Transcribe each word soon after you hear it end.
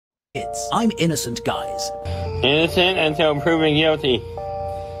Kids. I'm innocent, guys. Innocent until proven guilty.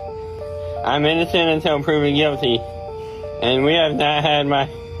 I'm innocent until proven guilty. And we have not had my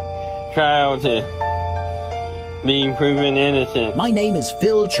trial to be proven innocent. My name is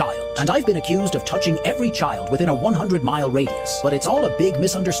Phil Child, and I've been accused of touching every child within a 100-mile radius. But it's all a big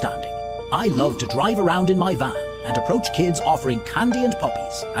misunderstanding. I love to drive around in my van and approach kids offering candy and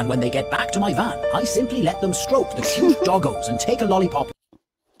puppies. And when they get back to my van, I simply let them stroke the cute doggos and take a lollipop.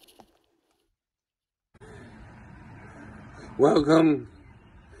 Welcome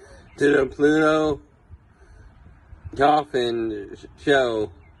to the PlutoCoffins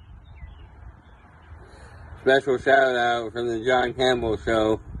show. Special shout out from the John Campbell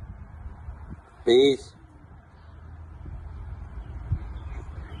show. Peace.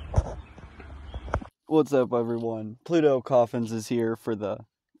 What's up, everyone? PlutoCoffins is here for the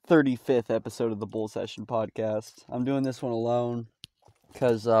 35th episode of the Bull Session podcast. I'm doing this one alone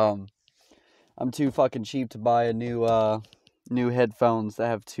because I'm too fucking cheap to buy a new headphones that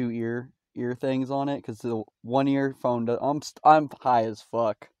have two ear things on it, because the one earphone I'm high as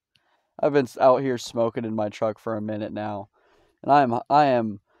fuck. I've been out here smoking in my truck for a minute now, and I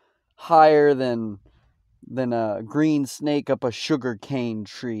am higher than a green snake up a sugar cane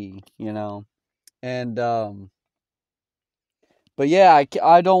tree, you know. And but yeah,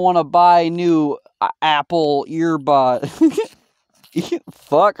 I don't want to buy new Apple earbud.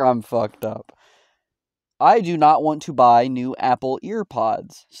 Fuck, I'm fucked up. I do not want to buy new Apple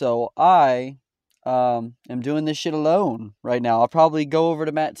EarPods, so I am doing this shit alone right now. I'll probably go over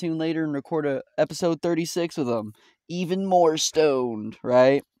to Matt Toon later and record a episode 36 with him, even more stoned,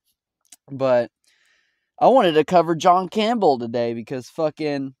 right? But I wanted to cover John Campbell today because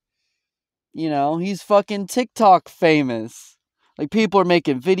fucking, you know, he's fucking TikTok famous. Like, people are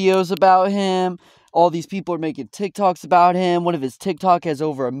making videos about him. All these people are making TikToks about him. One of his TikTok has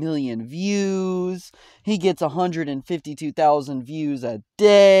over 1 million views. He gets 152,000 views a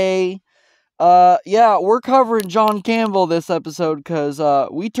day. Yeah, we're covering John Campbell this episode because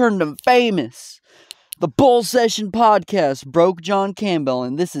we turned him famous. The Bull Session podcast broke John Campbell,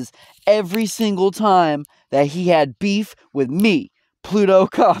 and this is every single time that he had beef with me,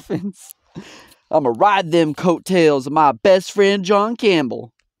 PlutoCoffins. I'ma ride them coattails of my best friend John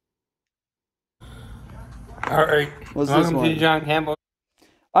Campbell. Alright, welcome to John Campbell.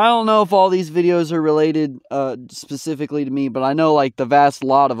 I don't know if all these videos are related specifically to me, but I know like the vast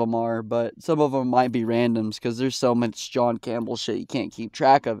lot of them are, but some of them might be randoms because there's so much John Campbell shit you can't keep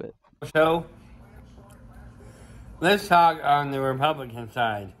track of it. So, let's talk on the Republican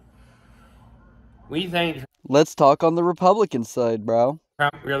side. We think Let's talk on the Republican side, bro.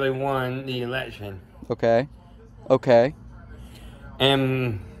 Trump really won the election. Okay.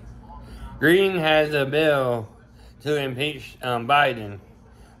 And Green has a bill to impeach Biden,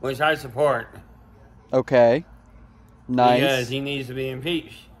 which I support. Okay. Nice. Because he needs to be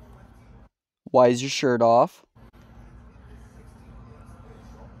impeached. Why is your shirt off?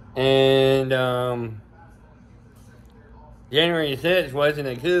 And January 6th wasn't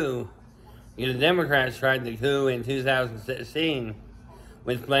a coup. Because the Democrats tried the coup in 2016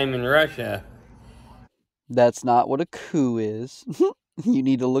 with blaming Russia. That's not what a coup is. You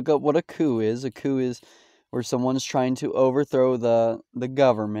need to look up what a coup is. A coup is where someone's trying to overthrow the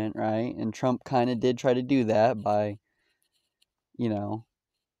government, right? And Trump kind of did try to do that by, you know,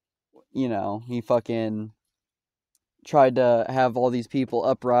 he fucking tried to have all these people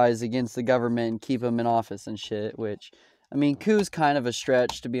uprise against the government and keep them in office and shit, which, I mean, coup's kind of a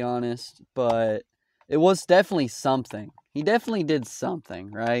stretch, to be honest, but it was definitely something. He definitely did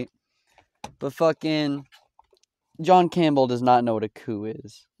something, right? But fucking John Campbell does not know what a coup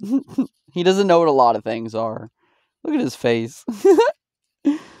is. He doesn't know what a lot of things are. Look at his face.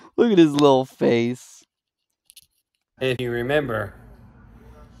 Look at his little face. If you remember.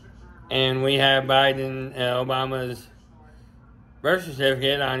 And we have Biden, Obama's birth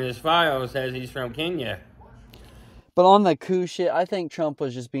certificate on his file says he's from Kenya. But on the coup shit, I think Trump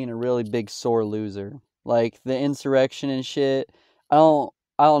was just being a really big sore loser. Like, the insurrection and shit, I don't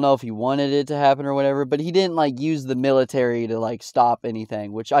know if he wanted it to happen or whatever, but he didn't, like, use the military to, like, stop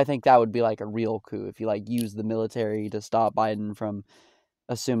anything, which I think that would be, like, a real coup if you, like, used the military to stop Biden from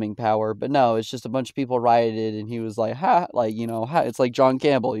assuming power. But no, it's just a bunch of people rioted, and he was like, ha, like, you know, ha. It's like John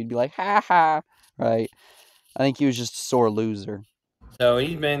Campbell. He'd be like, ha, ha, right? I think he was just a sore loser. So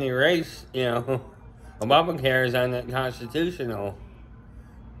he's been erased, you know. Obamacare is unconstitutional.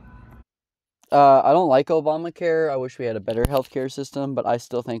 I don't like Obamacare. I wish we had a better healthcare system, but I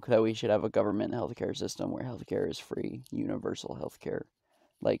still think that we should have a government healthcare system where healthcare is free, universal healthcare,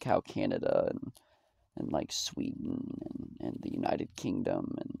 like how Canada and and like Sweden and the United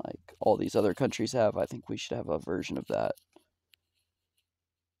Kingdom and like all these other countries have. I think we should have a version of that.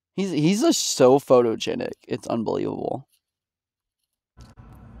 He's just so photogenic. It's unbelievable.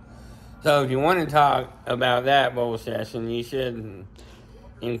 So if you want to talk about that bull session, you should.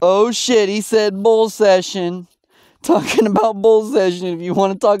 Oh shit, he said bull session. Talking about bull session. If you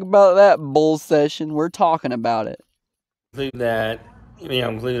want to talk about that bull session, we're talking about it. Include that,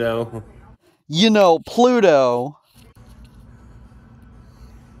 Pluto. Pluto.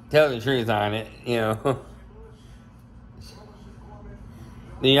 Tell the truth on it,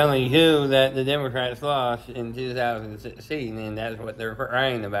 The only coup that the Democrats lost in 2016, and that's what they're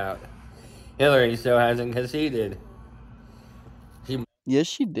crying about. Hillary still hasn't conceded. Yes,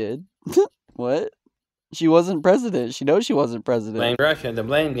 she did. What? She wasn't president. She knows she wasn't president. Blame Russia, the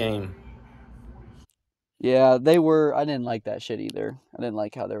blame game. Yeah, they were. I didn't like that shit either. I didn't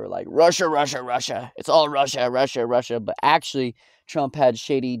like how they were like, Russia, Russia, Russia. It's all Russia, Russia, Russia. But actually, Trump had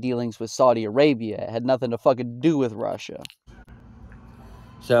shady dealings with Saudi Arabia. It had nothing to fucking do with Russia.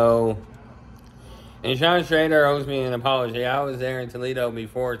 So, and Sean Schrader owes me an apology. I was there in Toledo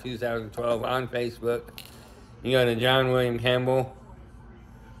before 2012 on Facebook. You go to John William Campbell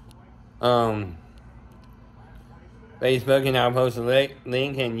Facebook, and I'll post a link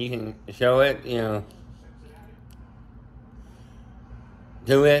and you can show it,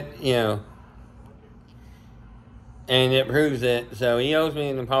 do it, and it proves it. So he owes me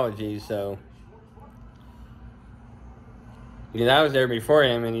an apology. So because I was there before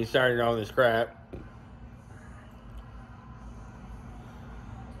him and he started all this crap.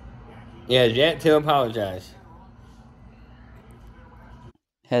 He has yet to apologize.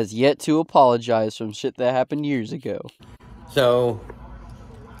 Has yet to apologize from shit that happened years ago. So,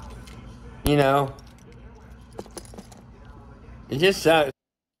 it just sucks.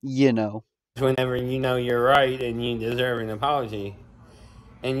 Whenever you know you're right and you deserve an apology.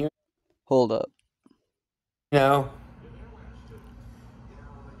 And you... Hold up.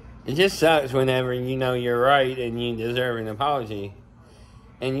 It just sucks whenever you know you're right and you deserve an apology.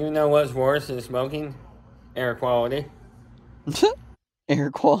 And you know what's worse than smoking? Air quality. Air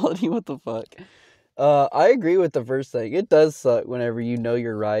quality? What the fuck? I agree with the first thing. It does suck whenever you know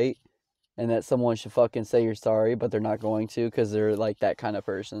you're right and that someone should fucking say you're sorry, but they're not going to because they're like that kind of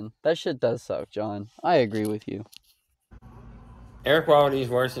person. That shit does suck, John. I agree with you. Air quality is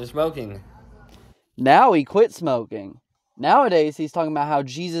worse than smoking. Now he quit smoking. Nowadays, he's talking about how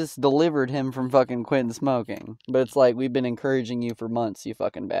Jesus delivered him from fucking quitting smoking. But it's like, we've been encouraging you for months, you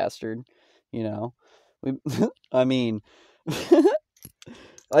fucking bastard. I mean...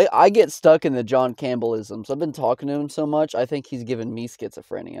 I get stuck in the John Campbellisms. I've been talking to him so much, I think he's given me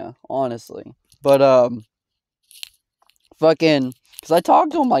schizophrenia, honestly. But, fucking, because I talk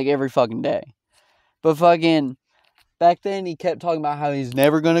to him like every fucking day. But fucking, back then he kept talking about how he's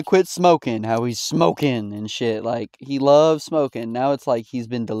never gonna quit smoking, how he's smoking and shit. Like, he loves smoking. Now it's like he's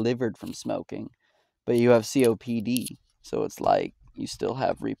been delivered from smoking. But you have COPD, so it's like you still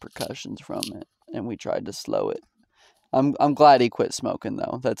have repercussions from it. And we tried to slow it. I'm glad he quit smoking,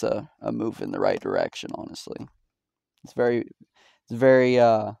 though. That's a move in the right direction, honestly. It's very,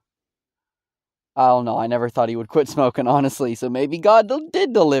 I don't know. I never thought he would quit smoking, honestly. So maybe God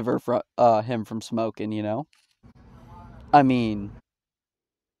did deliver him from smoking, I mean,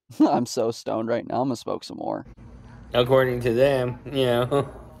 I'm so stoned right now. I'm going to smoke some more. According to them,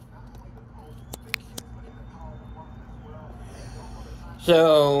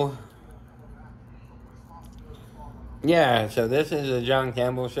 So... yeah, so this is a John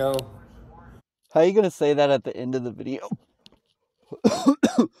Campbell show. How are you going to say that at the end of the video?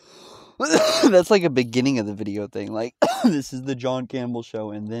 That's like a beginning of the video thing. Like, this is the John Campbell show,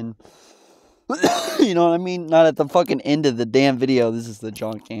 and then... you know what I mean? Not at the fucking end of the damn video. This is the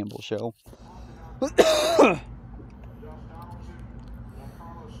John Campbell show.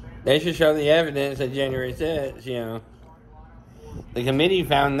 They should show the evidence that January 6th, The committee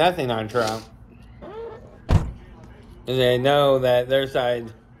found nothing on Trump. And they know that their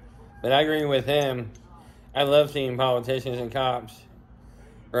side, but I agree with him. I love seeing politicians and cops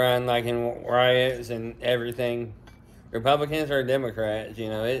run like in riots and everything. Republicans or Democrats,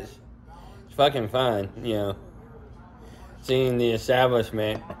 it's fucking fun, seeing the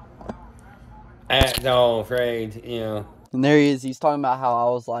establishment act all afraid, And there he is. He's talking about how I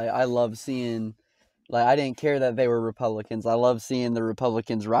was like, I love seeing, like, I didn't care that they were Republicans. I love seeing the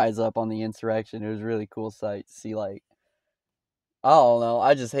Republicans rise up on the insurrection. It was a really cool sight to see, like, I don't know.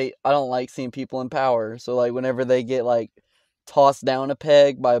 I don't like seeing people in power. So, like, whenever they get, like, tossed down a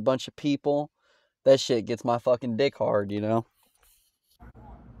peg by a bunch of people, that shit gets my fucking dick hard,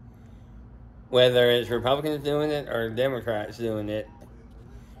 whether it's Republicans doing it or Democrats doing it.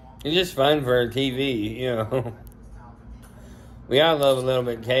 It's just fun for TV, you know. We all love a little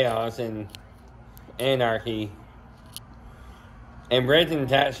bit of chaos and anarchy. And Britain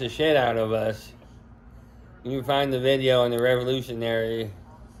taxed the shit out of us. You can find the video in the Revolutionary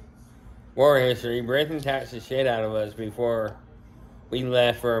War history. Britain taxed the shit out of us before we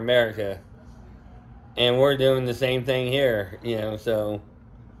left for America. And we're doing the same thing here, you know, so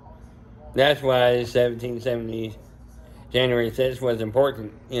that's why 1770, January 6th was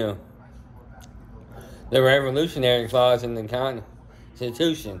important, you know. The revolutionary clause in the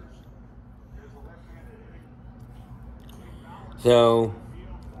Constitution. So,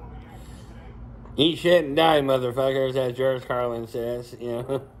 eat shit and die, motherfuckers, as George Carlin says, you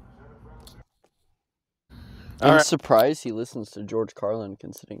know. I'm surprised he listens to George Carlin,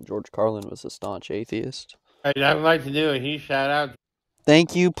 considering George Carlin was a staunch atheist. I'd like to do a huge shout out.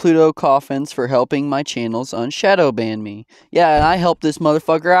 Thank you, PlutoCoffins, for helping my channels unshadowban me. Yeah, and I helped this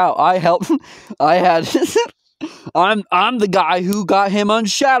motherfucker out. I'm the guy who got him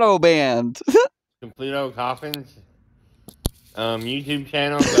unshadowbanned. PlutoCoffins YouTube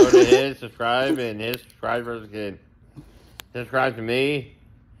channel, go to his, subscribe, and his subscribers could subscribe to me.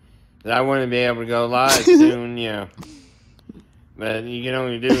 I want to be able to go live soon, you know. But you can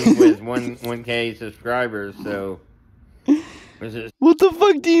only do it with 1K subscribers, so. What the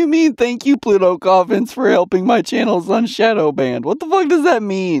fuck do you mean? Thank you, PlutoCoffins, for helping my channels unshadowbanned. What the fuck does that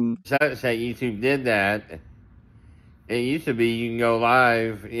mean? Such that YouTube did that. It used to be you can go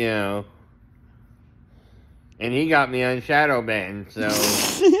live, you know. And he got me unshadowbanned, so.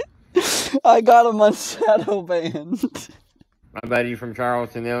 I got him unshadowbanned. My buddy from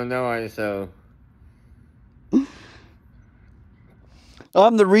Charleston, Illinois, so.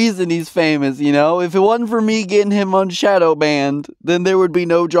 I'm the reason he's famous, you know? If it wasn't for me getting him unshadowbanned, then there would be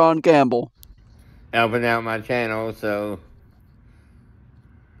no John Campbell. Helping out my channel, so.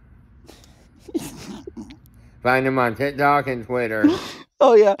 Find him on TikTok and Twitter.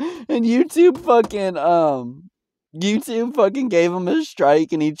 Oh, yeah. And YouTube fucking gave him a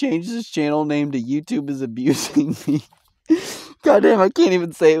strike, and he changed his channel name to YouTube is Abusing Me. Goddamn, I can't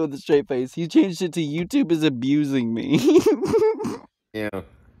even say it with a straight face. He changed it to YouTube is Abusing Me. You know,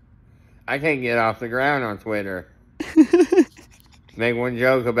 I can't get off the ground on Twitter. Make one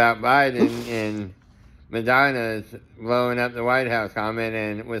joke about Biden and Madonna's blowing up the White House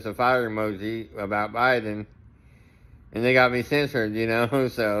commenting with a fire emoji about Biden. And they got me censored, you know,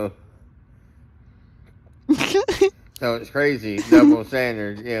 so. So it's crazy. Double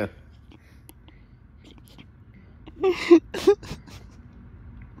standard, yeah.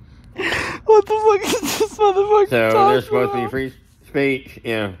 What the fuck is this motherfucker So talking there's supposed about? to be free speech,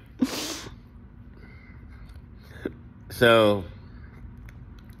 you know. So,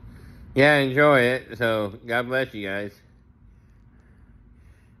 yeah, enjoy it. So, God bless you guys.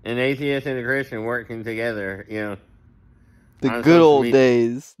 An atheist and a Christian working together, you know. The good old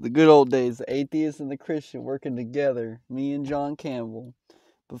days. The good old days. The atheist and the Christian working together. Me and John Campbell.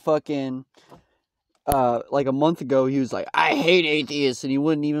 But fucking, like a month ago, he was like, I hate atheists. And he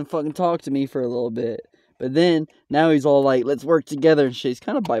wouldn't even fucking talk to me for a little bit. But then, now he's all like, let's work together and shit. He's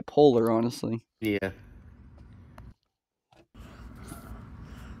kind of bipolar, honestly. Yeah.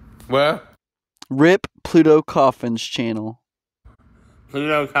 Well, RIP PlutoCoffins channel.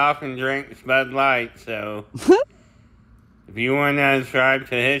 PlutoCoffin drinks Bud Light, so if you want to subscribe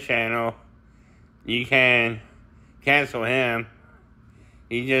to his channel, you can cancel him.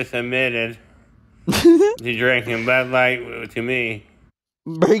 He just admitted to drinking Bud Light to me.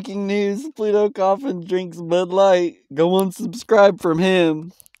 Breaking news, PlutoCoffin drinks Bud Light. Go unsubscribe from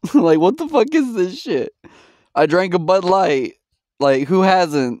him. Like, what the fuck is this shit? I drank a Bud Light. Like, who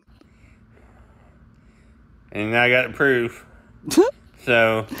hasn't? And I got proof.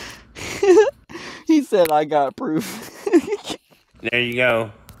 So. He said I got proof. There you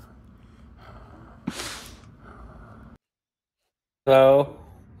go. So.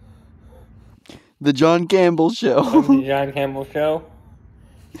 The John Campbell Show. Welcome to the John Campbell Show.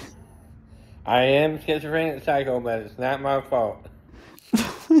 I am schizophrenic psycho, but it's not my fault.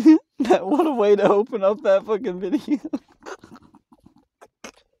 What a way to open up that fucking video.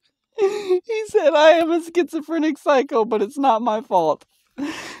 He said, I am a schizophrenic psycho, but it's not my fault.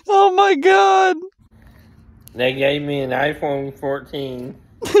 Oh my god. They gave me an iPhone 14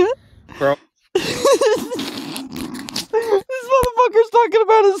 Pro. This motherfucker's talking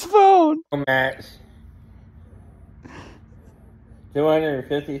about his phone. Max.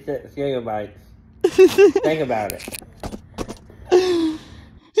 256 gigabytes. Think about it.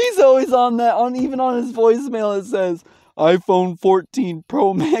 He's always on that. Even on his voicemail, it says, iPhone 14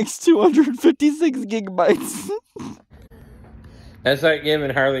 Pro Max 256 gigabytes. That's like giving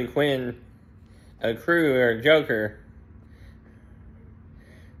Harley Quinn a crew or a Joker.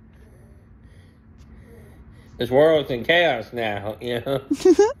 This world's in chaos now, you know?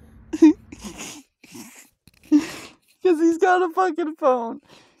 Because he's got a fucking phone.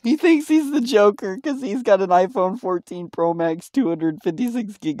 He thinks he's the Joker because he's got an iPhone 14 Pro Max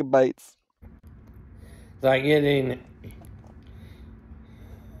 256 gigabytes. It's like getting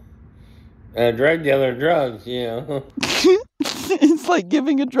a drug dealer drugs, you know? It's like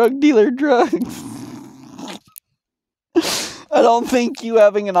giving a drug dealer drugs. I don't think you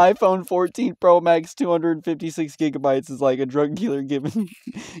having an iPhone 14 Pro Max 256 gigabytes is like a drug dealer giving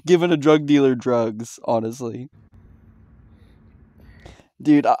a drug dealer drugs, honestly.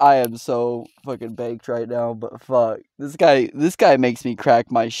 Dude, I am so fucking baked right now, but fuck. This guy makes me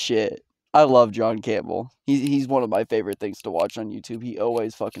crack my shit. I love John Campbell. He's one of my favorite things to watch on YouTube. He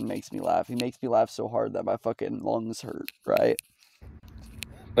always fucking makes me laugh. He makes me laugh so hard that my fucking lungs hurt, right?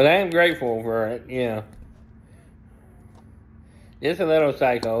 But I am grateful for it, you know. Just a little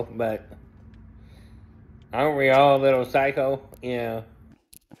psycho, but aren't we all a little psycho? You know.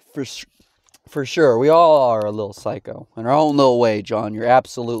 For sure, we all are a little psycho. In our own little way, John. You're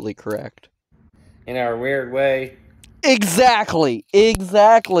absolutely correct. In our weird way. Exactly,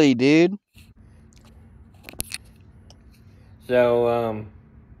 dude. So,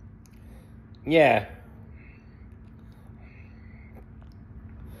 yeah.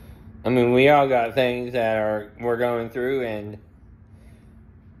 I mean, we all got things that we're going through, and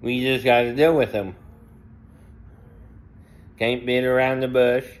we just got to deal with them. Can't beat around the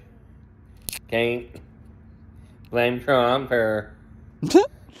bush. Can't blame Trump or...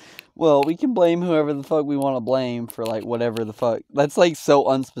 Well, we can blame whoever the fuck we want to blame for, like, whatever the fuck. That's, like, so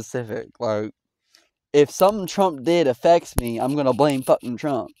unspecific. Like, if something Trump did affects me, I'm gonna blame fucking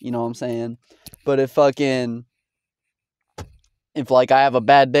Trump. You know what I'm saying? But if, like, I have a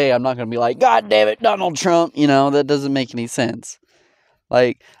bad day, I'm not gonna be like, God damn it, Donald Trump. You know, that doesn't make any sense.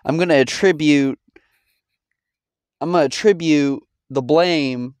 Like, I'm gonna attribute the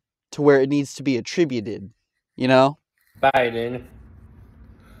blame to where it needs to be attributed. You know? Biden.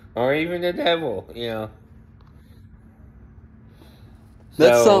 Or even the devil, you know.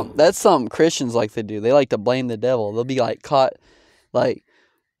 That's something Christians like to do. They like to blame the devil. They'll be like caught like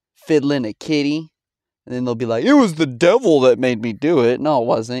fiddling a kitty, and then they'll be like, it was the devil that made me do it. No, it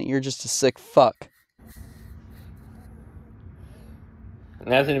wasn't. You're just a sick fuck.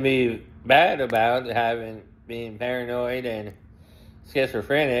 Nothing to be bad about being paranoid and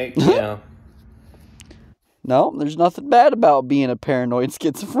schizophrenic, you know. No, there's nothing bad about being a paranoid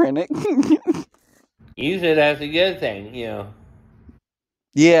schizophrenic. Use it as a good thing, you know.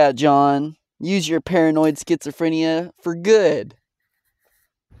 Yeah, John. Use your paranoid schizophrenia for good.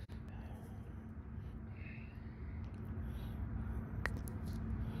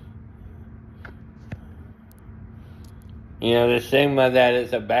 You know, the stigma that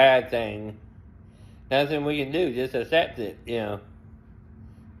it's a bad thing. Nothing we can do, just accept it, you know.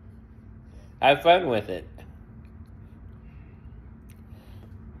 Have fun with it.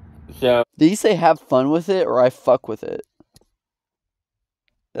 So, did you say have fun with it or I fuck with it?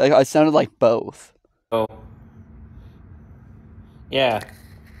 Like, I sounded like both. Oh. Yeah.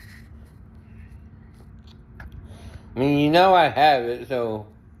 I mean, you know I have it, so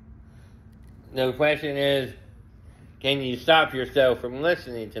the question is, can you stop yourself from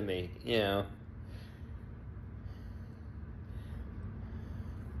listening to me, you know?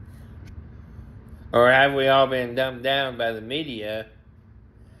 Or have we all been dumbed down by the media?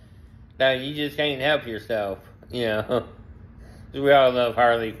 Now you just can't help yourself, you know. We all love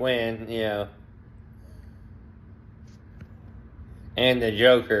Harley Quinn, you know. And the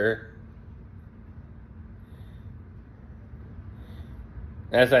Joker.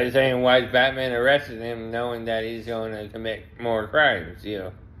 That's like saying, why is Batman arresting him knowing that he's going to commit more crimes, you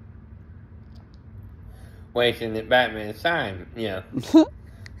know. Wasting Batman's time, you know.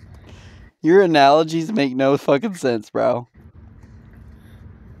 Your analogies make no fucking sense, bro.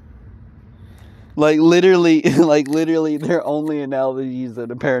 Like literally, they're only analogies that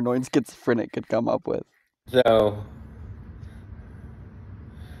a paranoid schizophrenic could come up with. So,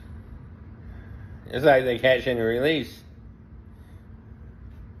 it's like the catch and release.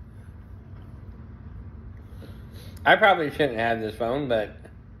 I probably shouldn't have this phone, but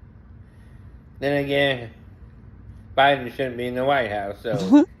then again, Biden shouldn't be in the White House,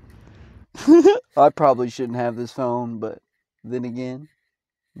 so... I probably shouldn't have this phone, but then again,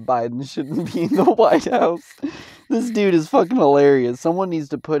 Biden shouldn't be in the White House. This dude is fucking hilarious. Someone needs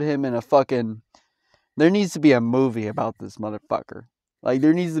to put him in a fucking There needs to be a movie about this motherfucker. Like,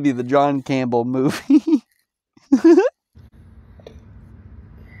 there needs to be the John Campbell movie.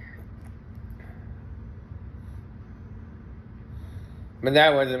 But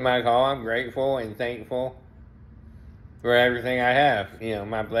that wasn't my call. I'm grateful and thankful for everything I have. You know,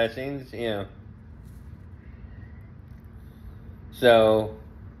 my blessings, you know. So,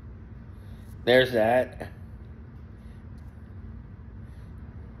 there's that.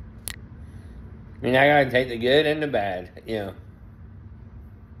 I mean, I gotta take the good and the bad, you know.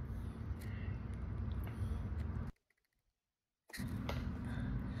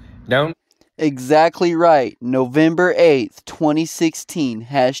 Don't Exactly right. November 8th, 2016.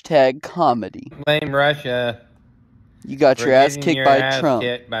 Hashtag comedy. blame Russia You got for your ass getting kicked your by ass Trump.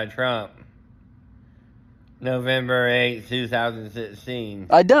 kicked by Trump. November 8th, 2016.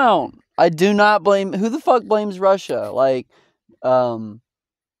 I don't. I do not blame. Who the fuck blames Russia? Like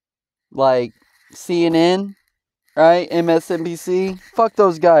CNN, right? MSNBC. Fuck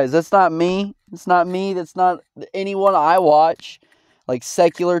those guys. That's not me. It's not me. That's not anyone I watch. Like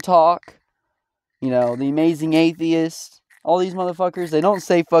Secular Talk. You know, The Amazing Atheist. All these motherfuckers. They don't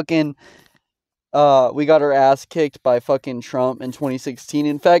say fucking, we got our ass kicked by fucking Trump in 2016.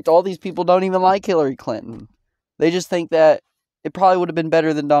 In fact, all these people don't even like Hillary Clinton. They just think that it probably would have been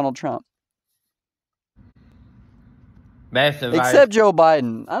better than Donald Trump. Best advice. Except Joe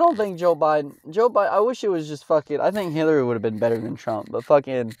Biden. I don't think Joe Biden, I wish it was just fucking, I think Hillary would have been better than Trump. But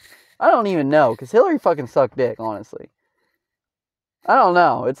fucking, I don't even know. Because Hillary fucking sucked dick, honestly. I don't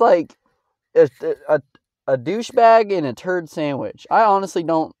know. It's like a douchebag and a turd sandwich. I honestly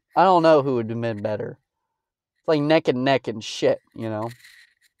don't know who would have been better. It's like neck and neck and shit, you know?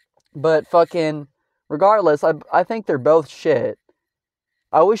 But fucking, regardless, I think they're both shit.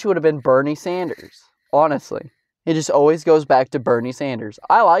 I wish it would have been Bernie Sanders, honestly. It just always goes back to Bernie Sanders.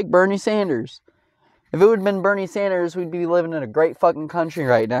 I like Bernie Sanders. If it would have been Bernie Sanders, we'd be living in a great fucking country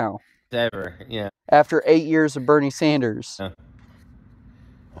right now. Ever, yeah. After 8 years of Bernie Sanders.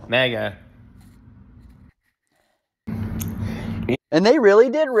 Mega. And they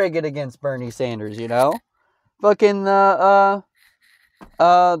really did rig it against Bernie Sanders, you know? Fucking the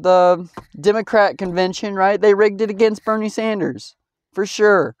Democrat convention, right? They rigged it against Bernie Sanders. For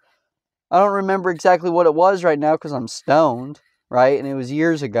sure. I don't remember exactly what it was right now because I'm stoned, right? And it was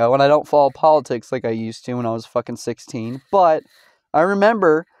years ago, and I don't follow politics like I used to when I was fucking 16. But I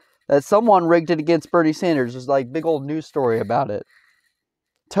remember that someone rigged it against Bernie Sanders. There's like big old news story about it.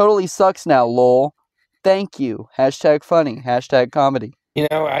 Totally sucks now, lol. Thank you. Hashtag funny. Hashtag comedy. You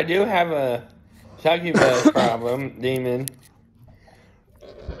know, I do have a succubus problem, demon,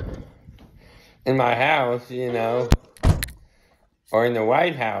 in my house, you know. Or in the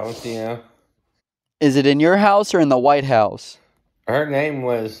White House, you know. Is it in your house or in the White House? Her name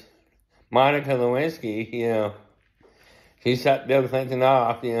was Monica Lewinsky, you know. She shut Bill Clinton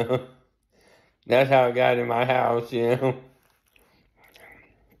off, you know. That's how it got in my house, you know.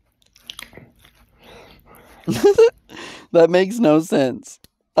 That makes no sense.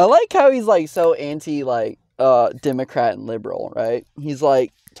 I like how he's like so anti like Democrat and liberal, right? He's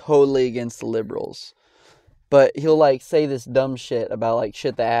like totally against the liberals. But he'll like say this dumb shit about like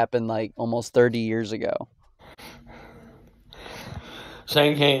shit that happened like almost 30 years ago.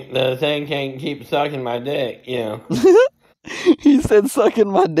 The thing can't keep sucking my dick, you know. He said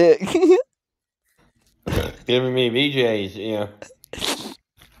sucking my dick. Giving me BJs, you know.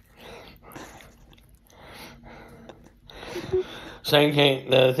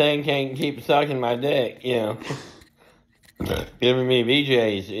 The thing can't keep sucking my dick, you know. Giving me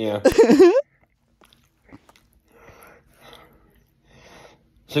BJs, you know.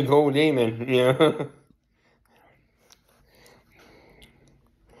 It's a cool demon, you know.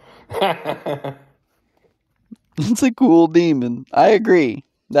 It's a cool demon. I agree.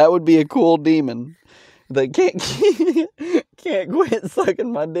 That would be a cool demon. That can't quit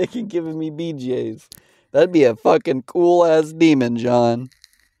sucking my dick and giving me BJs. That'd be a fucking cool ass demon, John.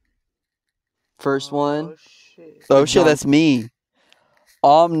 First one. Oh shit, that's me.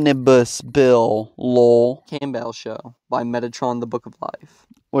 Omnibus Bill, lol. Campbell Show by Metatron, the Book of Life.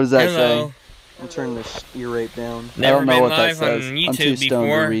 What does that say? I'll turn this ear rape down. I don't know what that says. I'm too stoned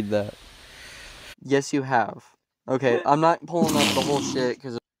to read that. Yes, you have. Okay, I'm not pulling up the whole shit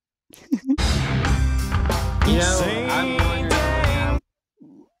because. You know, I'm wondering.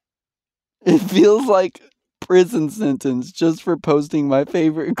 It feels like prison sentence just for posting my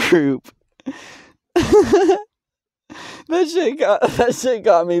favorite group. That shit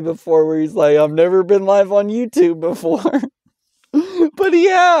got me before, where he's like, I've never been live on YouTube before. But he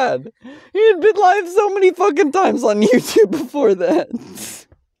had been live so many fucking times on YouTube before that.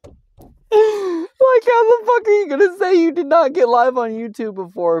 Like, how the fuck are you gonna say you did not get live on YouTube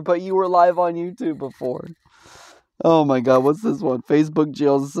before, but you were live on YouTube before? Oh my god, what's this one? Facebook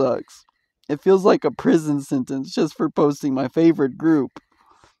jail sucks. It feels like a prison sentence just for posting my favorite group.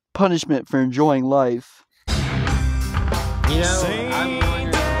 Punishment for enjoying life. You know, I'm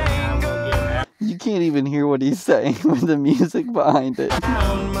wondering when I will get out. You can't even hear what he's saying with the music behind it.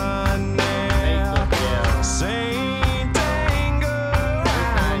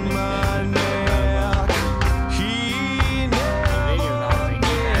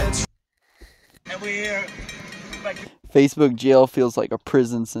 Facebook jail. Facebook jail feels like a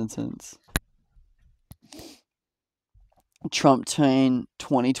prison sentence. Trump train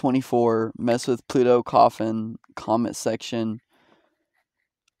 2024. Mess with PlutoCoffin. Comment section.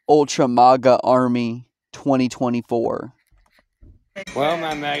 Ultra MAGA Army 2024. Well,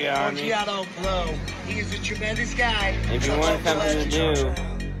 my mega army, He is a tremendous guy. if you want something to do,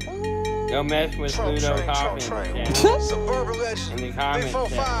 go mess with PlutoCoffins in the comments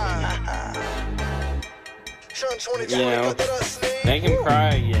section. You know, make him cry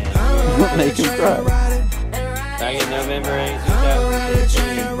again. Make him cry. Back in November 8th,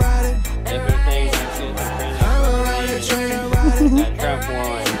 2015, everything like schizophrenic that Trump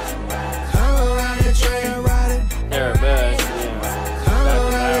won. Sarah Bush, you know,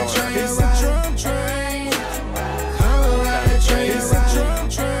 that's an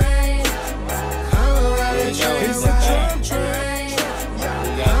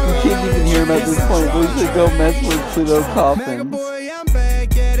hour. You can't even hear him at this point. We should go mess with PlutoCoffins.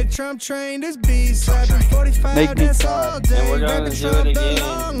 Make me cry. And we're going to do it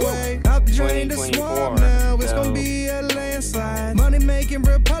again in 2024. So, Money making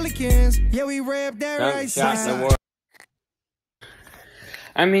Republicans. Yeah, we rap that Trump right shot the side. world.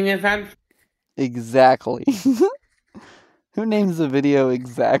 I mean, if I'm Exactly. Who names the video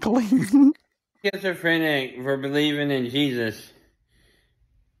exactly? schizophrenic for believing in Jesus,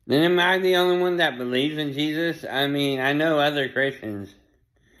 then am I the only one that believes in Jesus? I mean, I know other Christians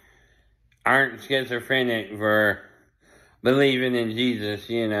aren't schizophrenic for believing in Jesus,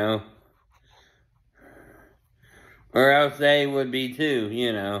 you know. Or else they would be too,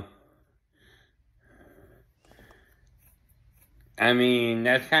 you know. I mean,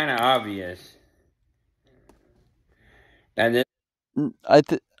 that's kind of obvious. That is,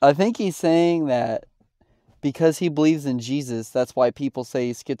 I think he's saying that because he believes in Jesus, that's why people say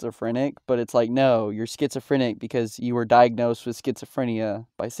he's schizophrenic. But it's like, no, you're schizophrenic because you were diagnosed with schizophrenia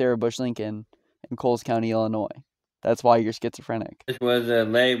by Sarah Bush Lincoln in Coles County, Illinois. That's why you're schizophrenic. this was a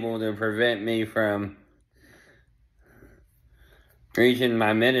label to prevent me from preaching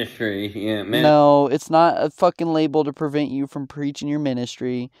my ministry. You know, No, it's not a fucking label to prevent you from preaching your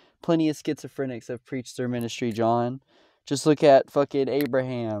ministry. Plenty of schizophrenics have preached their ministry, John. Just look at fucking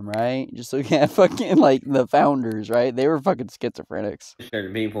Abraham, right? Just look at fucking, like, the founders, right? They were fucking schizophrenics. minister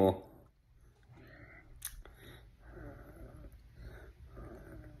to people.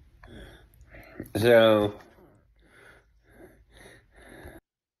 So,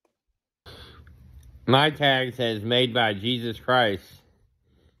 my tag says made by Jesus Christ.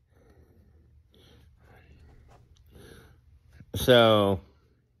 So,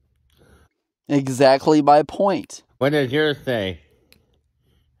 Exactly my point. what does yours say?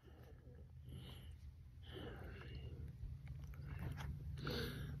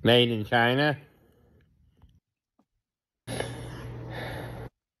 Made in China?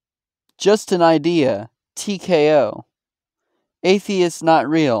 Just an idea. TKO. Atheist not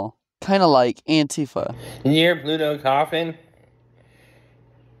real. Kinda like Antifa. And your Pluto coffin?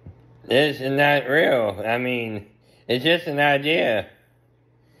 This is not real. I mean, it's just an idea.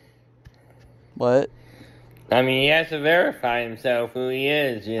 What? I mean, he has to verify himself who he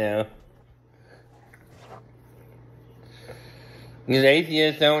is, you know. Because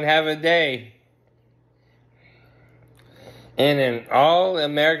atheists don't have a day. And in all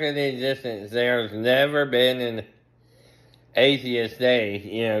American existence, there's never been an atheist day,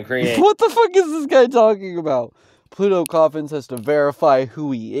 you know, created. What the fuck is this guy talking about? PlutoCoffins has to verify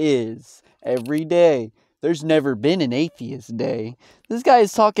who he is every day. There's never been an atheist day. This guy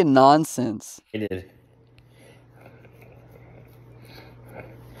is talking nonsense.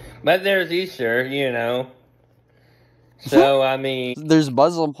 But there's Easter, you know. So, I mean, There's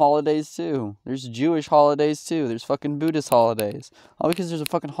Muslim holidays too. There's Jewish holidays too. There's fucking Buddhist holidays. All because there's a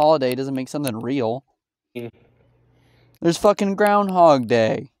fucking holiday doesn't make something real. There's fucking Groundhog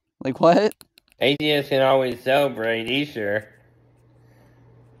Day. Like, what? atheists can always celebrate Easter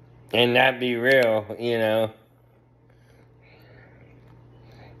and not be real, you know.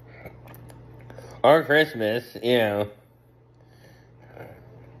 Or Christmas, you know.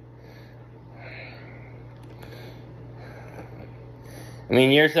 I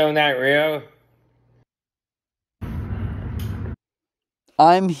mean, you're so not real.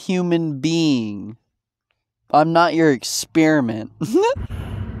 I'm human being. I'm not your experiment.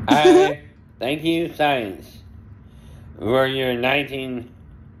 I thank you, science, for your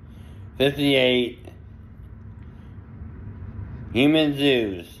 1958 human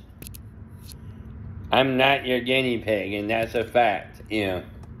zoos. I'm not your guinea pig, and that's a fact, you know.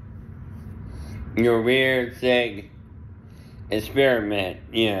 Your weird, sick experiment,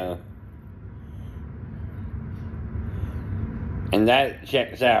 you know. And that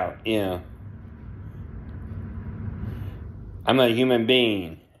checks out, you know. I'm a human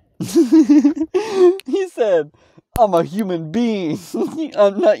being. He said, I'm a human being.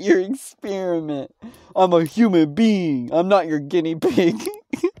 I'm not your experiment. I'm a human being. I'm not your guinea pig.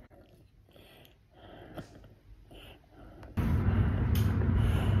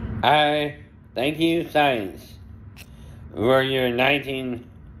 I thank you, science, for your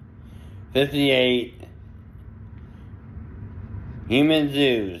 1958 human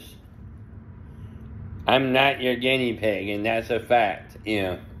zoos. I'm not your guinea pig, and that's a fact, you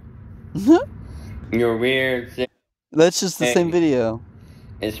know. Your weird, sick That's just the same video.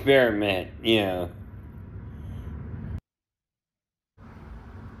 experiment, you know.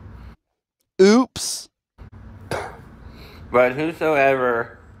 Oops. But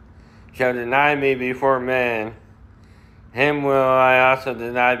whosoever shall deny me before men, him will I also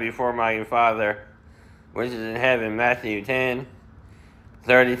deny before my Father, which is in heaven. Matthew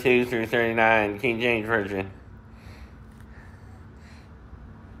 10:32 through 39, King James Version.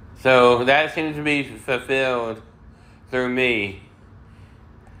 So that seems to be fulfilled through me.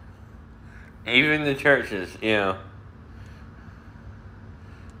 Even the churches, you know.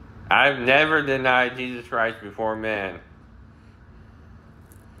 I've never denied Jesus Christ before men.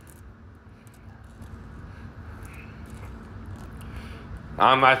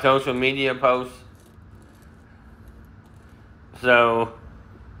 On my social media posts. So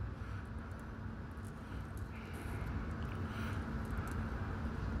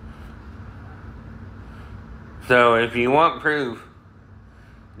if you want proof,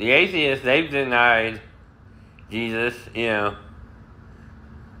 the atheists, they've denied Jesus, you know,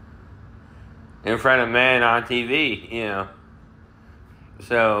 in front of men on TV, you know.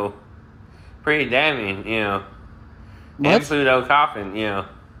 So, pretty damning, you know. What? And PlutoCoffins, you know.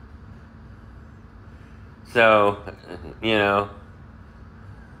 So, you know.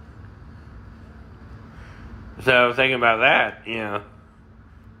 So, thinking about that, you know.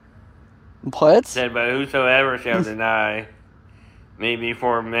 What? Said, but whosoever shall deny me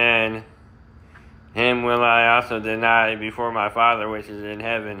before men, him will I also deny before my Father which is in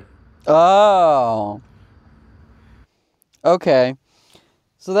heaven. Oh. Okay.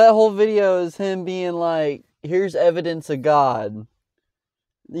 So that whole video is him being like, here's evidence of God.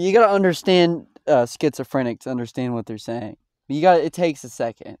 You gotta understand schizophrenics to understand what they're saying. It takes a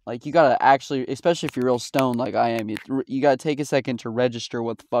second. Like, you gotta actually, especially if you're real stoned like I am, you gotta take a second to register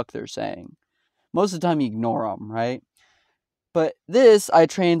what the fuck they're saying. Most of the time you ignore them, right? But this I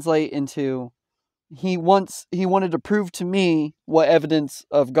translate into, he wanted to prove to me what evidence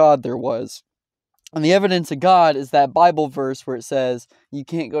of God there was. And the evidence of God is that Bible verse where it says you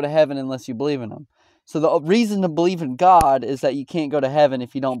can't go to heaven unless you believe in him. So the reason to believe in God is that you can't go to heaven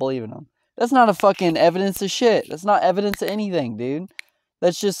if you don't believe in him. That's not a fucking evidence of shit. That's not evidence of anything, dude.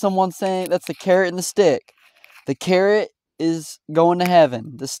 That's just someone saying, that's the carrot and the stick. The carrot is going to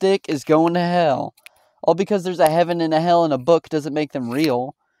heaven. The stick is going to hell. All because there's a heaven and a hell in a book doesn't make them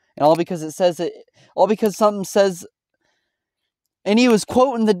real. And all because something says, and he was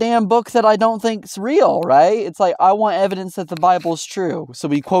quoting the damn book that I don't think's real, right? It's like, I want evidence that the Bible's true. So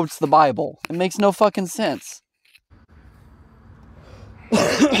he quotes the Bible. It makes no fucking sense.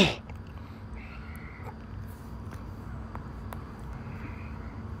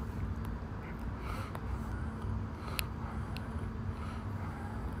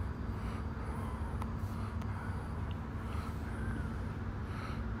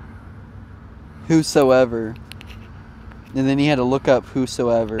 Whosoever. And then he had to look up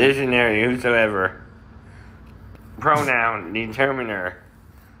whosoever. Dictionary, whosoever. Pronoun, determiner.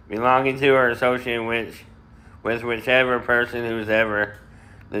 Belonging to or associated with whichever person who's ever.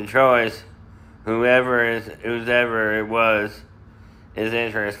 The choice, whoever it was, is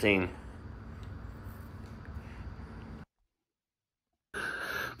interesting.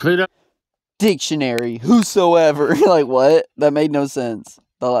 Pluto. Dictionary, whosoever. Like, what? That made no sense.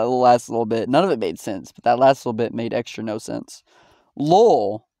 The last little bit. None of it made sense, but that last little bit made extra no sense.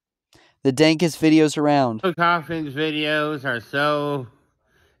 LOL. The dankest videos around. PlutoCoffins videos are so,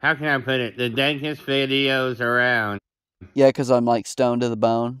 how can I put it? The dankest videos around. Yeah, because I'm like stoned to the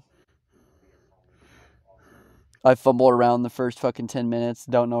bone. I fumble around the first fucking 10 minutes.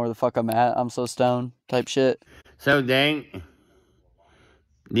 Don't know where the fuck I'm at. I'm so stoned type shit. So dank.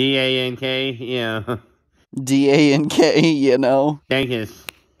 D-A-N-K, yeah. D-A-N-K, you know. Dankus.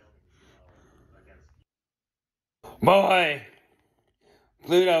 Boy,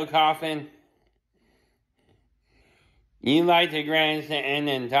 Pluto Coffin, you like to grandstand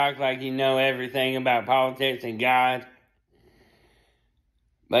and talk like you know everything about politics and God,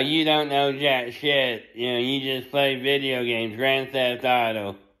 but you don't know jack shit. You know, you just play video games, Grand Theft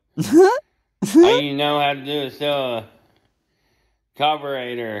Auto. All you know how to do is still a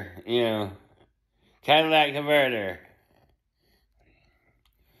carburetor, you know, Cadillac converter.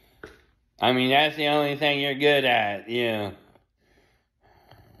 I mean, that's the only thing you're good at, you know.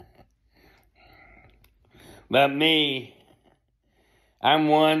 But me, I'm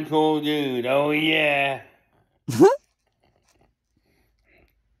one cool dude. Oh, yeah.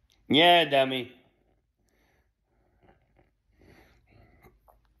 Yeah, dummy.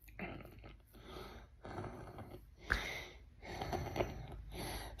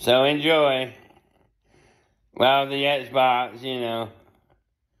 So enjoy. While the Xbox, you know,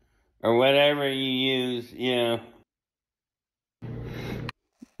 or whatever you use, you know.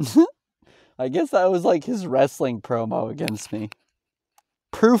 I guess that was like his wrestling promo against me.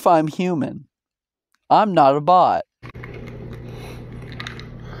 Proof I'm human. I'm not a bot.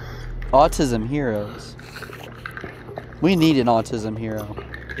 Autism heroes. We need an autism hero.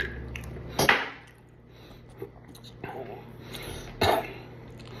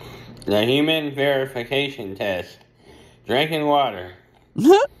 The human verification test. Drinking water.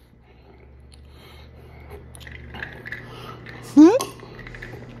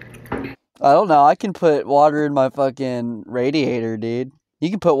 I don't know. I can put water in my fucking radiator, dude.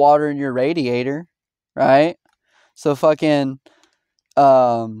 You can put water in your radiator, right? So fucking,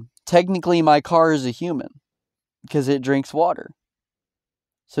 technically my car is a human because it drinks water.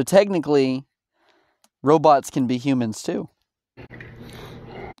 So technically, robots can be humans too,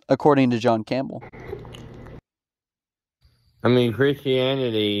 according to John Campbell. I mean,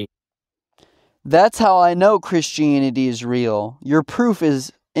 Christianity. That's how I know Christianity is real. Your proof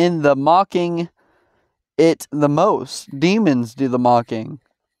is in the mocking it the most. Demons do the mocking.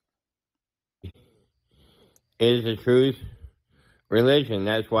 Is the truth religion.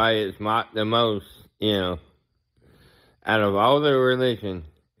 That's why it's mocked the most, you know. Out of all the religion,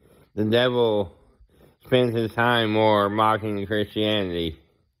 the devil spends his time more mocking Christianity.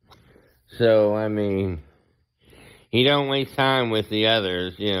 So, I mean, he don't waste time with the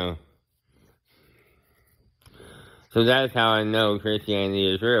others, you know. So that's how I know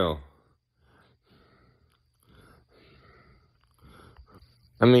Christianity is real.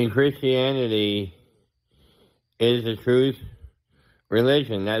 I mean, Christianity is the truth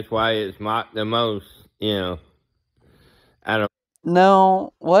religion. That's why it's mocked the most, you know. Out of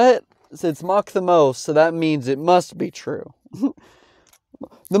No, what? It's mocked the most, so that means it must be true.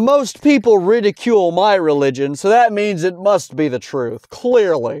 The most people ridicule my religion, so that means it must be the truth.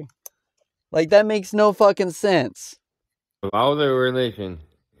 Clearly. Like, that makes no fucking sense. all the religion,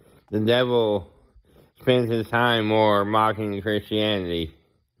 the devil spends his time more mocking Christianity.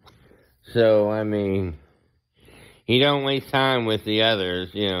 So, I mean, he don't waste time with the others,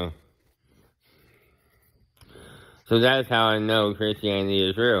 you know. So that's how I know Christianity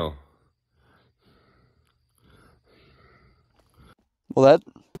is real. Well,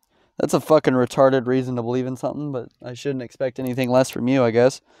 that's a fucking retarded reason to believe in something, but I shouldn't expect anything less from you, I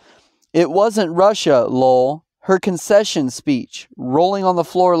guess. It wasn't Russia, lol. Her concession speech, rolling on the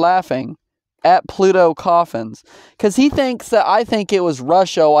floor laughing, at PlutoCoffins. Because he thinks that I think it was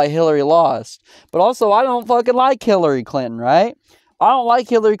Russia why Hillary lost. But also, I don't fucking like Hillary Clinton, right? I don't like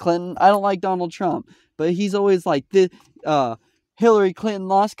Hillary Clinton. I don't like Donald Trump. But he's always like, Hillary Clinton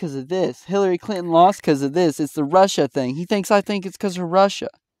lost because of this. Hillary Clinton lost because of this. It's the Russia thing. He thinks I think it's because of Russia.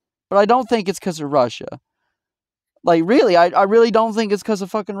 But I don't think it's because of Russia. Like, really, I really don't think it's because of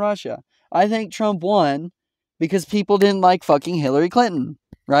fucking Russia. I think Trump won because people didn't like fucking Hillary Clinton,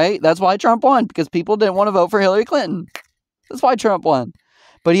 right? That's why Trump won, because people didn't want to vote for Hillary Clinton. That's why Trump won.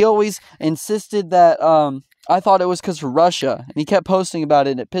 But he always insisted that I thought it was because of Russia, and he kept posting about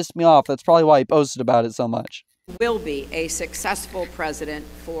it, and it pissed me off. That's probably why he posted about it so much. Will be a successful president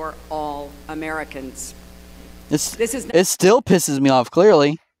for all Americans. It still pisses me off,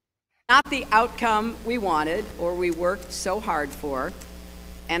 clearly. Not the outcome we wanted or we worked so hard for,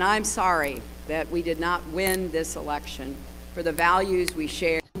 and I'm sorry that we did not win this election for the values we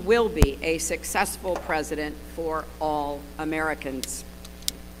share. Will be a successful president for all Americans.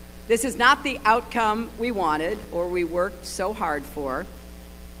 This is not the outcome we wanted or we worked so hard for,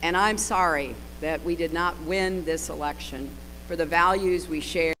 and I'm sorry that we did not win this election for the values we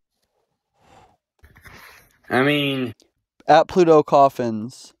share. I mean, At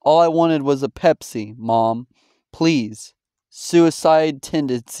PlutoCoffins, all I wanted was a Pepsi, Mom. Please. Suicide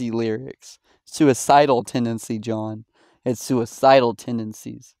tendency lyrics. Suicidal tendency, John. It's suicidal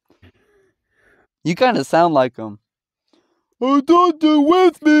tendencies. You kind of sound like them. I thought they're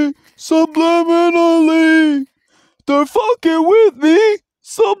with me subliminally. They're fucking with me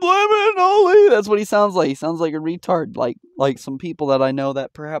subliminally. That's what he sounds like. He sounds like a retard, like some people that I know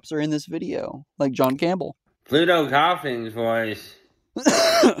that perhaps are in this video, like John Campbell. PlutoCoffins' voice,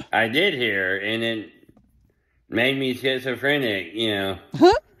 I did hear, and it made me schizophrenic, you know.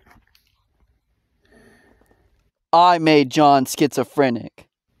 I made John schizophrenic.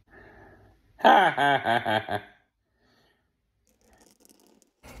 Ha ha ha ha ha.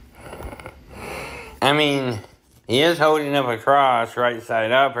 I mean, he is holding up a cross right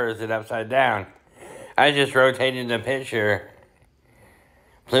side up, or is it upside down? I just rotated the picture.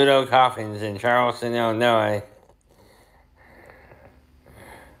 PlutoCoffins in Charleston, Illinois.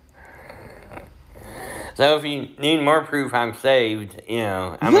 So if you need more proof I'm saved, you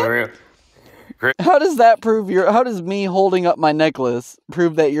know, I'm a real... How does that prove how does me holding up my necklace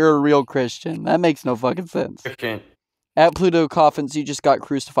prove that you're a real Christian? That makes no fucking sense. Christian. At PlutoCoffins, you just got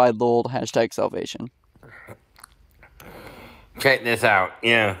crucified, lol, hashtag salvation. Check this out,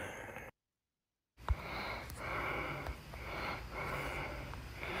 yeah.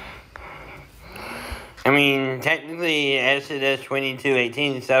 I mean, technically, Exodus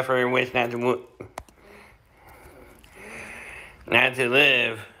 22:18, suffer and wish not to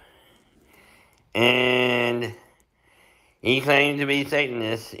live. And he claimed to be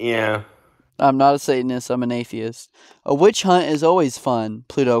Satanist, you know. I'm not a Satanist, I'm an atheist. A witch hunt is always fun.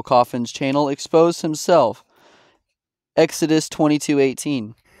 PlutoCoffins channel exposed himself. Exodus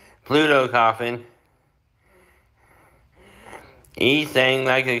 22:18. PlutoCoffin. He sang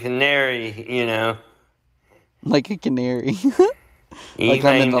like a canary, you know. Like a canary. He like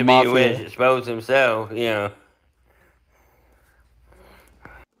claimed to be mafia. a witch, exposed himself, you know.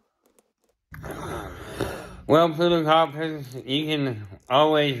 Well, PlutoCoffins, you can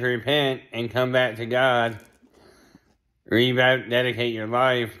always repent and come back to God. Rededicate your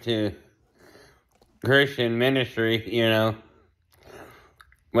life to Christian ministry, you know.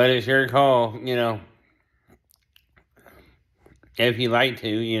 But it's your call, you know. If you like to,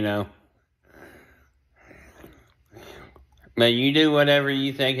 you know. But you do whatever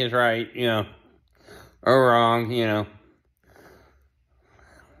you think is right, you know. Or wrong, you know.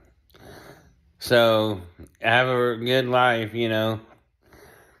 So, have a good life, you know.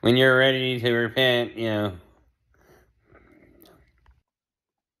 When you're ready to repent, you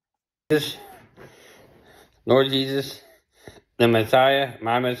know. Lord Jesus, the Messiah,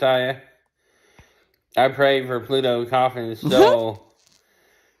 my Messiah, I pray for PlutoCoffins' soul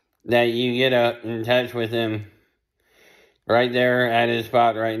that you get up in touch with him right there at his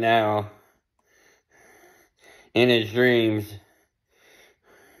spot right now in his dreams.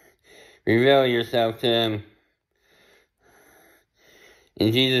 Reveal yourself to him.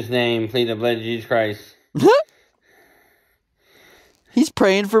 In Jesus' name, plead the blood of Jesus Christ. He's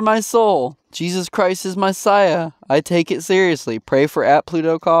praying for my soul. Jesus Christ is Messiah. I take it seriously. Pray for at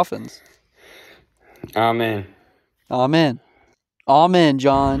PlutoCoffins. Amen. Amen. Amen,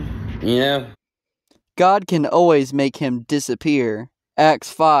 John. You know, God can always make him disappear.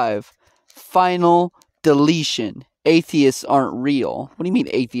 Acts 5. Final deletion. Atheists aren't real. What do you mean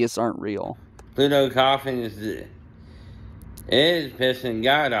atheists aren't real? PlutoCoffins is pissing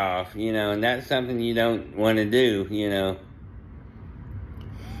God off, you know, and that's something you don't want to do, you know.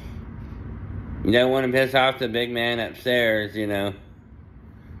 You don't want to piss off the big man upstairs, you know.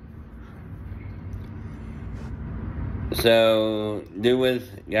 So, do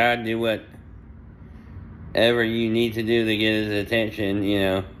with God, do whatever you need to do to get his attention, you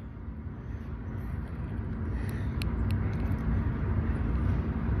know.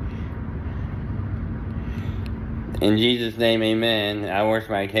 In Jesus' name, amen. I wash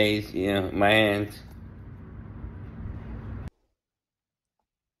my case, you know, my hands.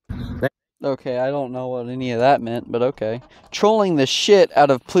 Okay, I don't know what any of that meant, but okay. Trolling the shit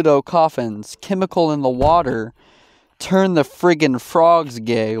out of PlutoCoffins. Chemical in the water. Turn the friggin' frogs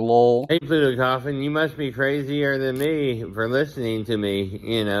gay, lol. Hey, PlutoCoffin, you must be crazier than me for listening to me,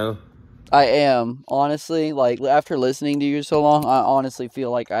 you know. I am. Honestly, like, after listening to you so long, I honestly feel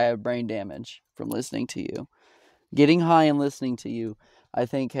like I have brain damage from listening to you. Getting high and listening to you, I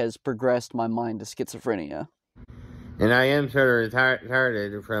think, has progressed my mind to schizophrenia. And I am sort of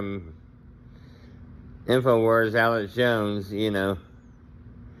retarded from InfoWars, Alex Jones, you know,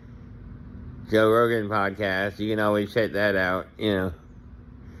 Joe Rogan podcast. You can always check that out, you know.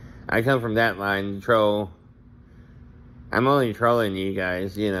 I come from that line, troll. I'm only trolling you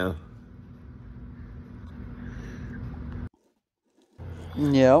guys, you know.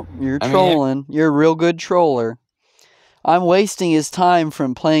 Yep, you're trolling. You're a real good troller. I'm wasting his time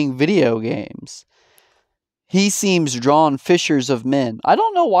from playing video games. He seems drawn fishers of men. I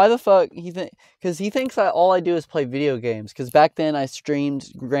don't know why the fuck because he thinks that all I do is play video games. Because back then I streamed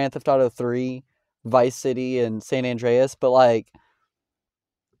Grand Theft Auto 3, Vice City, and San Andreas. But like,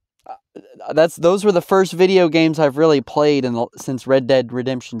 those were the first video games I've really played since Red Dead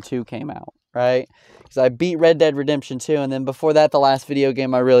Redemption 2 came out, right? Because I beat Red Dead Redemption 2, and then before that, the last video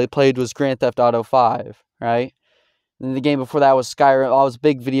game I really played was Grand Theft Auto 5, right? And the game before that was Skyrim. I was a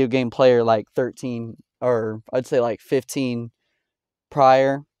big video game player, like 13, or I'd say like 15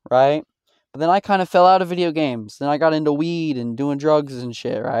 prior, right? But then I kind of fell out of video games. Then I got into weed and doing drugs and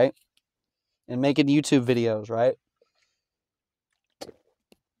shit, right? And making YouTube videos, right?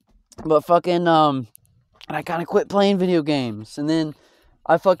 But fucking, I kind of quit playing video games. And then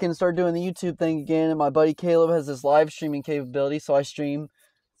I fucking started doing the YouTube thing again. And my buddy Caleb has this live streaming capability. So I stream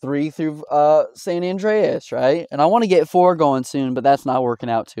 3 through San Andreas, right? And I want to get 4 going soon, but that's not working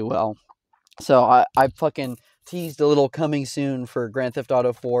out too well. So I fucking teased a little coming soon for Grand Theft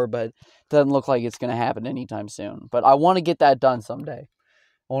Auto 4, but it doesn't look like it's going to happen anytime soon. But I want to get that done someday.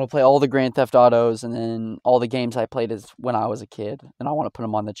 I want to play all the Grand Theft Autos and then all the games I played as when I was a kid. And I want to put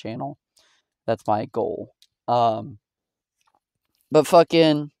them on the channel. That's my goal. But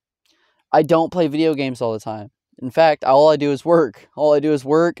fucking, I don't play video games all the time. In fact, all I do is work. All I do is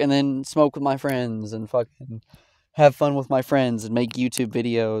work and then smoke with my friends and fucking have fun with my friends and make YouTube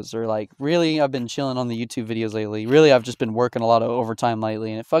videos. Or like, really, I've been chilling on the YouTube videos lately. Really, I've just been working a lot of overtime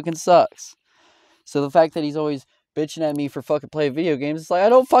lately and it fucking sucks. So the fact that he's always bitching at me for fucking playing video games, it's like, I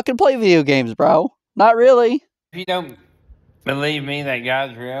don't fucking play video games, bro. Not really. If you don't believe me that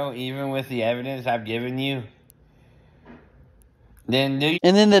God's real, even with the evidence I've given you, then do you...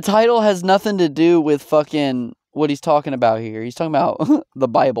 And then the title has nothing to do with fucking what he's talking about here. He's talking about the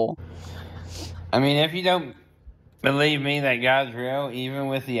Bible. I mean, if you don't believe me that God's real, even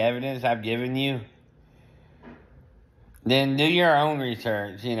with the evidence I've given you, then do your own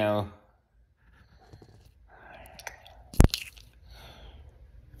research, you know.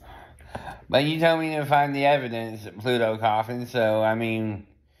 But you told me to find the evidence, PlutoCoffins, so, I mean,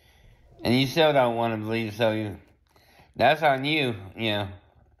 and you still don't want to believe, so that's on you, you know.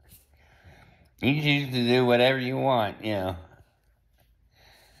 You choose to do whatever you want, you know.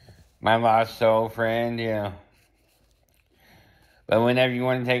 My lost soul friend, you know. But whenever you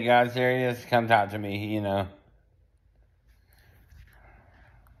want to take God serious, come talk to me, you know.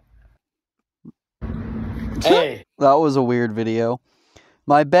 Hey! That was a weird video.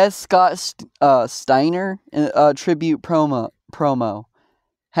 My best Scott Steiner tribute promo.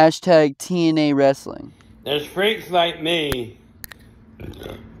 Hashtag TNA Wrestling. There's freaks like me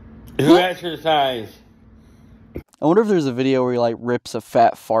who exercise. I wonder if there's a video where he like rips a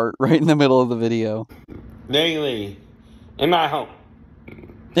fat fart right in the middle of the video. Daily. In my home.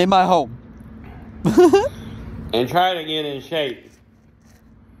 In my home. And try to get in shape.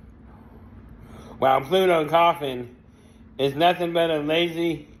 While PlutoCoffin is nothing but a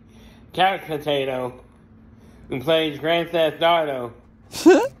lazy couch potato who plays Grand Theft Auto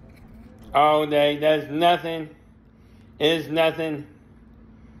all day, does nothing, is nothing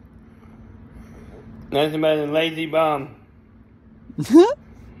but a lazy bum.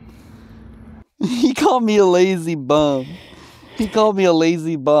 He called me a lazy bum. He called me a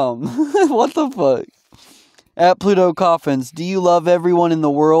lazy bum. What the fuck? At PlutoCoffins, do you love everyone in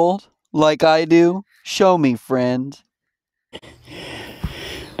the world like I do? Show me, friend.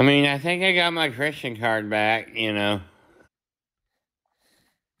 I mean, I think I got my Christian card back, you know.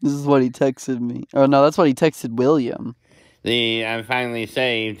 This is what he texted me. Oh, no, that's what he texted William. I'm finally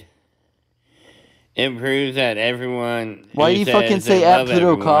saved. It proves that everyone... Why do you fucking say at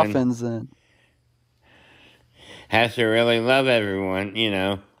PlutoCoffins then? Has to really love everyone, you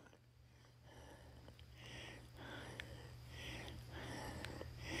know.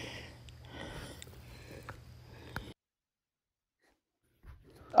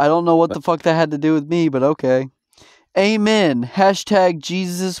 I don't know what the fuck that had to do with me, but okay. Amen. Hashtag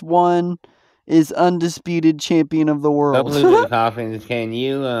Jesus one is undisputed champion of the world. PlutoCoffins, can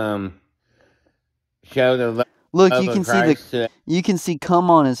you show the love Look, of you can Christ see you can see cum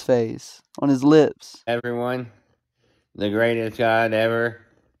on his face, on his lips. everyone? The greatest God ever,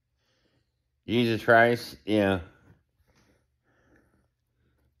 Jesus Christ, you know.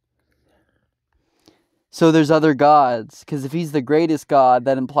 So there's other gods. Because if he's the greatest god,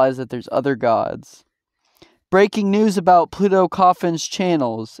 that implies that there's other gods. Breaking news about PlutoCoffins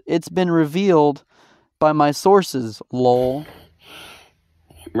channels. It's been revealed by my sources, lol.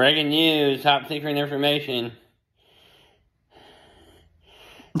 Breaking news, top secret information.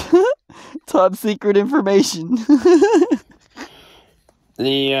 Top secret information.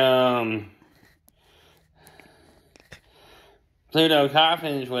 The,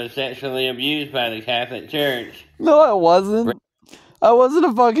 PlutoCoffins was sexually abused by the Catholic Church. No, I wasn't. I wasn't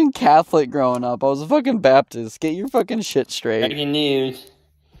a fucking Catholic growing up. I was a fucking Baptist. Get your fucking shit straight. Breaking news.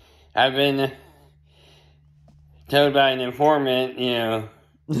 I've been told by an informant, you know.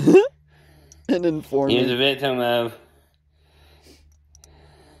 An informant. He was a victim of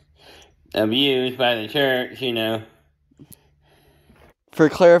abuse by the church, you know. For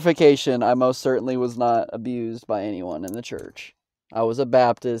clarification, I most certainly was not abused by anyone in the church. I was a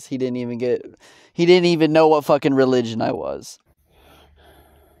Baptist. He didn't even know what fucking religion I was.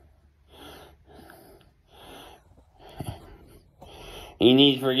 He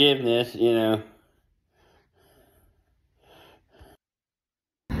needs forgiveness, you know.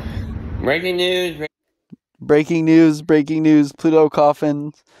 Breaking news. Breaking news.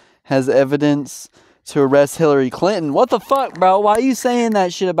 PlutoCoffins has evidence to arrest Hillary Clinton. What the fuck, bro? Why are you saying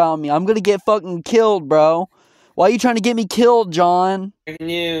that shit about me? I'm gonna get fucking killed, bro. Why are you trying to get me killed, John? Breaking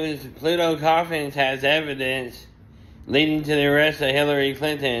news. PlutoCoffins has evidence leading to the arrest of Hillary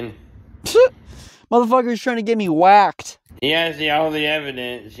Clinton. Motherfucker's trying to get me whacked. He has all the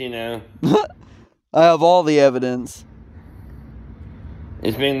evidence, you know. I have all the evidence.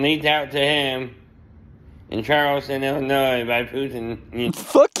 It's been leaked out to him in Charleston, Illinois by Putin.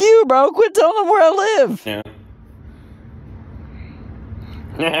 Fuck you, bro. Quit telling him where I live.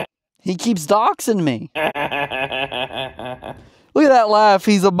 Yeah. He keeps doxing me. Look at that laugh.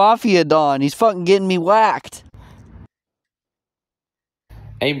 He's a mafia don. He's fucking getting me whacked.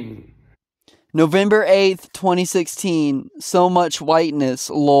 Hey. November 8th, 2016. So much whiteness,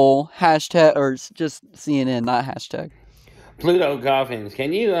 lol. Hashtag, or just CNN, not hashtag. PlutoCoffins,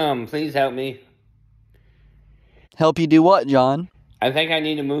 can you please help me? Help you do what, John? I think I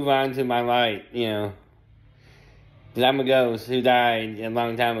need to move on to my light, you know. Because I'm a ghost who died a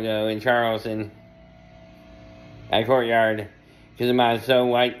long time ago in Charleston. At Courtyard. Because I'm so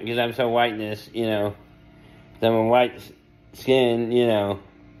whiteness, you know. Because I'm a white skin, you know.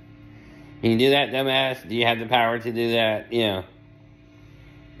 Can you do that, dumbass? Do you have the power to do that? You know.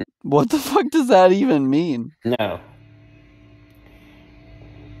 What the fuck does that even mean? No.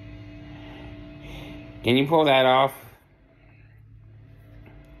 Can you pull that off?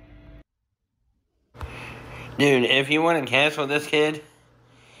 Dude, if you want to cancel this kid,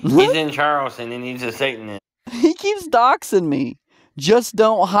 he's in Charleston and he's a Satanist. He keeps doxing me. Just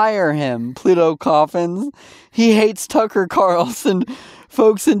don't hire him, PlutoCoffins. He hates Tucker Carlson.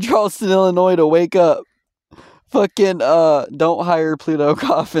 Folks in Charleston, Illinois to wake up. Fucking, don't hire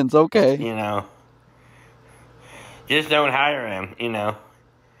PlutoCoffins, okay. You know. Just don't hire him, you know.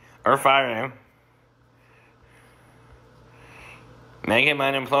 Or fire him. Make him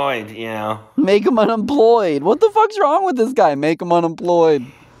unemployed, you know. Make him unemployed. What the fuck's wrong with this guy? Make him unemployed.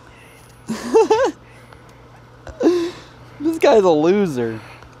 This guy's a loser.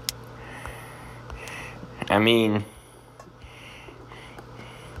 I mean...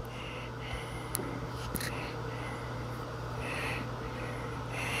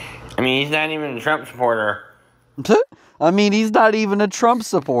 he's not even a Trump supporter. I mean, he's not even a Trump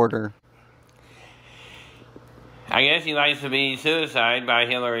supporter. I guess he likes to be suicided by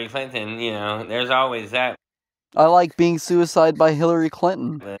Hillary Clinton, you know. There's always that. I like being suicided by Hillary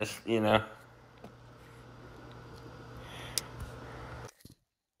Clinton. You know.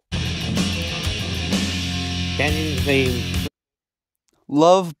 Can you see?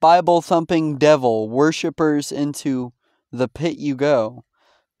 Love Bible-thumping devil, worshippers into the pit you go.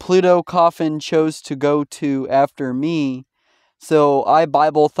 PlutoCoffin chose to go to after me, so I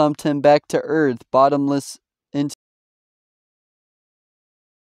Bible-thumped him back to earth, bottomless into...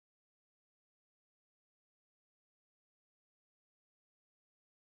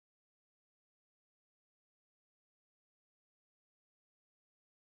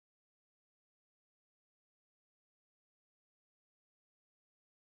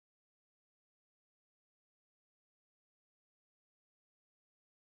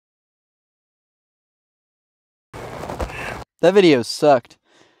 That video sucked.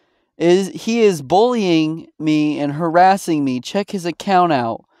 He is bullying me and harassing me. Check his account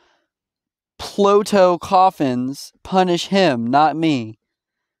out. PlutoCoffins, punish him, not me.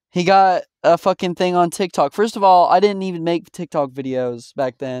 He got a fucking thing on TikTok. First of all, I didn't even make TikTok videos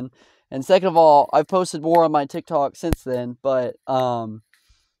back then. And second of all, I've posted more on my TikTok since then, but,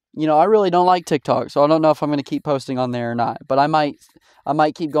 you know, I really don't like TikTok, so I don't know if I'm going to keep posting on there or not. But I might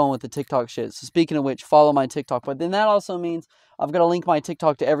keep going with the TikTok shit. So speaking of which, follow my TikTok. But then that also means I've got to link my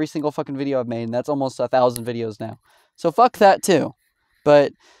TikTok to every single fucking video I've made, and that's almost 1,000 videos now. So fuck that too.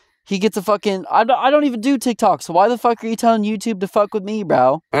 But he gets a fucking... I don't even do TikTok, so why the fuck are you telling YouTube to fuck with me,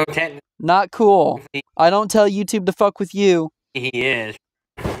 bro? Okay, Not cool. I don't tell YouTube to fuck with you. he is.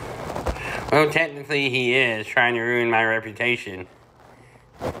 Well, technically he is trying to ruin my reputation.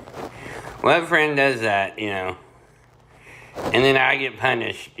 What friend does that, you know? And then I get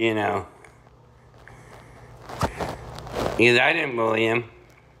punished, you know? Because I didn't bully him.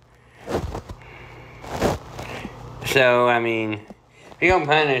 So, I mean, if you're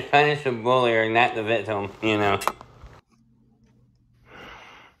gonna punish the bullier, not the victim, you know?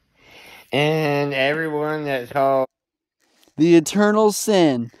 And everyone that's called The eternal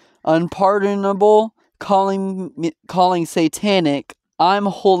sin, unpardonable, calling satanic, I'm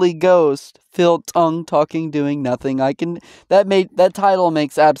Holy Ghost, filled tongue talking, doing nothing. That title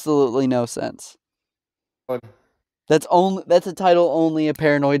makes absolutely no sense. That's a title only a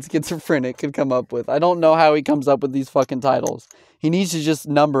paranoid schizophrenic could come up with. I don't know how he comes up with these fucking titles. He needs to just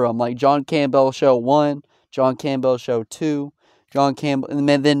number them, like John Campbell Show 1, John Campbell Show 2, John Campbell, and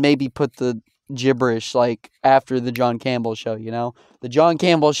then maybe put the gibberish, like, after the John Campbell Show, you know? The John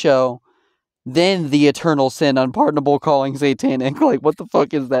Campbell Show, then the eternal sin, unpardonable, calling satanic. Like, what the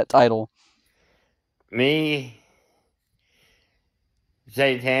fuck is that title? me,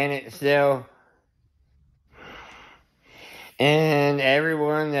 satanic still, and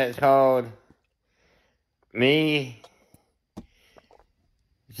everyone that's called me,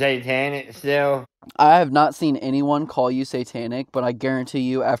 satanic still. I have not seen anyone call you satanic, but I guarantee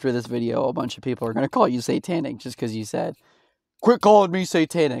you after this video, a bunch of people are going to call you satanic just because you said, quit calling me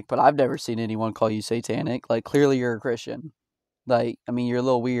satanic. But I've never seen anyone call you satanic. Like, clearly you're a Christian. Like, I mean, you're a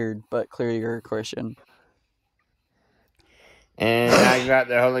little weird, but clearly you're a Christian. And I got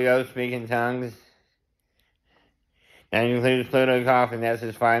the Holy Ghost speaking tongues. That includes PlutoCoffins, that's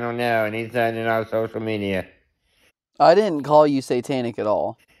his final no, and he's done it on social media. I didn't call you satanic at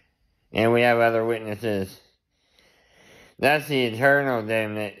all. And we have other witnesses. That's the eternal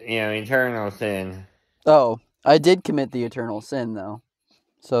eternal sin. Oh, I did commit the eternal sin, though.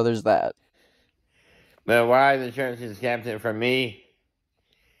 So there's that. But why the church has kept it from me?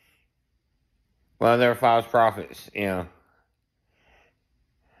 Well, they're false prophets, you know.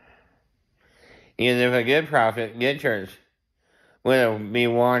 Because if a good prophet, good church, would be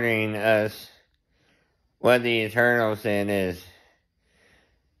warning us what the eternal sin is.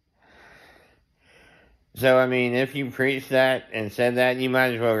 So, I mean, if you preached that and said that, you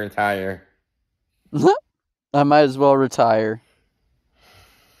might as well retire. I might as well retire.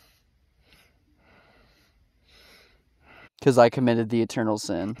 Because I committed the eternal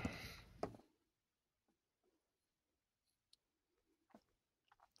sin.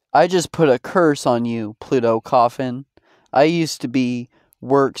 I just put a curse on you, PlutoCoffin. I used to be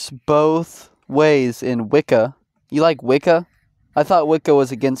works both ways in Wicca. You like Wicca? I thought Wicca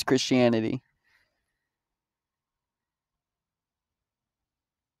was against Christianity.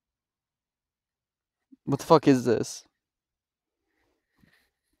 What the fuck is this?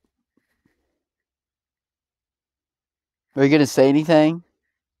 Are you gonna say anything?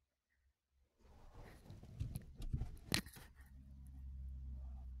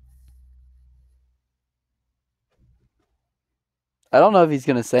 I don't know if he's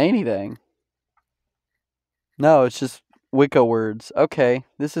gonna say anything. No, it's just Wicca words. Okay,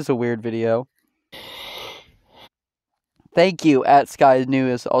 this is a weird video. Thank you, at Sky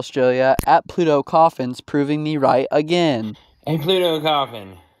News Australia, at PlutoCoffins, proving me right again. Hey,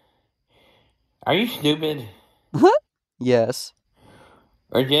 PlutoCoffin, are you stupid? Yes.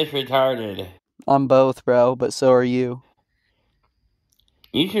 Or just retarded? I'm both, bro, but so are you.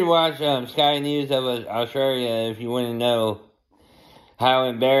 You should watch Sky News of Australia if you want to know how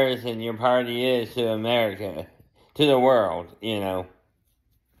embarrassing your party is to America, to the world, you know.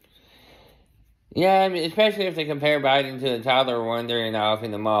 Yeah, I mean, especially if they compare Biden to a toddler wandering off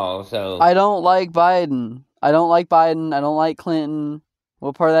in the mall, so... I don't like Biden. I don't like Biden. I don't like Clinton.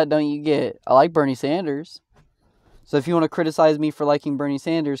 What part of that don't you get? I like Bernie Sanders. So if you want to criticize me for liking Bernie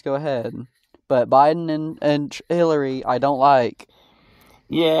Sanders, go ahead. But Biden and Hillary, I don't like.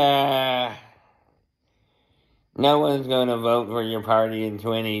 Yeah. No one's going to vote for your party in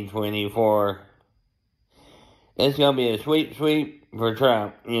 2024. It's going to be a sweep for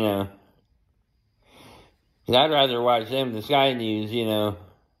Trump, you know. 'Cause I'd rather watch them, the Sky News, you know.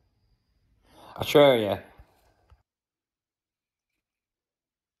 Australia.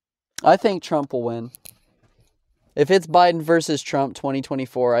 I think Trump will win. If it's Biden versus Trump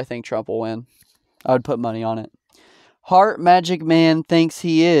 2024, I think Trump will win. I would put money on it. Heart Magic Man thinks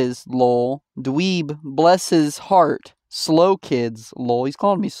he is, lol. Dweeb, bless his heart. Slow kids, lol. He's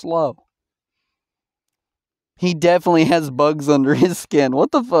calling me slow. He definitely has bugs under his skin.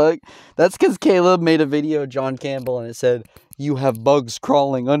 What the fuck? That's because Caleb made a video of John Campbell and it said, "You have bugs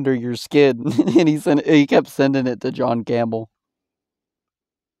crawling under your skin." And he kept sending it to John Campbell.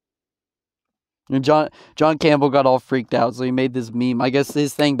 And John Campbell got all freaked out, so he made this meme. I guess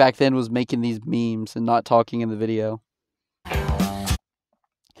his thing back then was making these memes and not talking in the video.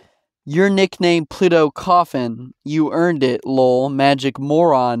 Your nickname PlutoCoffin. You earned it, lol. Magic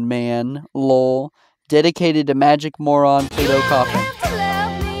Moron Man, lol. Dedicated to Magic Moron PlutoCoffin.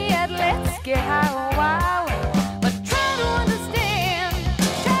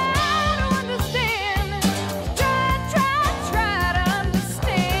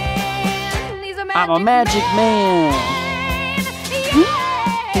 I'm a magic man.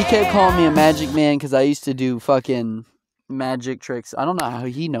 He kept calling me a magic man because I used to do fucking magic tricks. I don't know how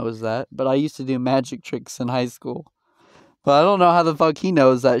he knows that, but I used to do magic tricks in high school. But I don't know how the fuck he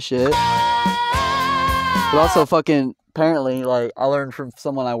knows that shit. But also fucking, apparently, like, I learned from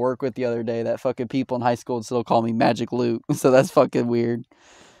someone I work with the other day that fucking people in high school would still call me Magic Luke. So that's fucking weird.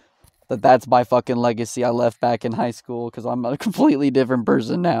 That's my fucking legacy I left back in high school because I'm a completely different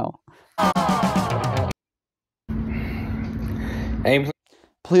person now. Hey,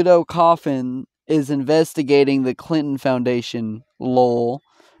 PlutoCoffin is investigating the Clinton Foundation, lol.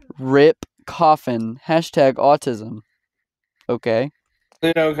 Rip Coffin. Hashtag autism. Okay.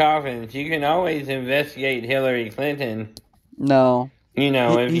 PlutoCoffins, you can always investigate Hillary Clinton. No. You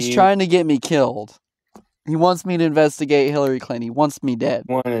know, He's trying to get me killed. He wants me to investigate Hillary Clinton. He wants me dead.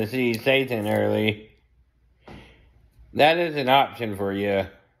 Want to see Satan early. That is an option for you.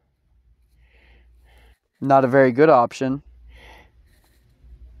 Not a very good option.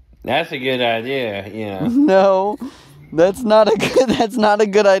 That's a good idea, you know. No, that's not a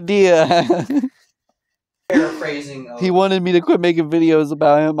good idea. Paraphrasing. He wanted me to quit making videos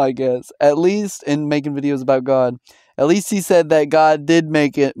about him, I guess. At least, and making videos about God. At least he said that God did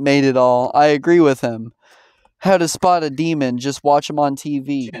made it all. I agree with him. How to spot a demon, just watch him on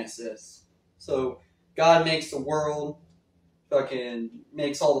TV. Genesis. So God makes the world, fucking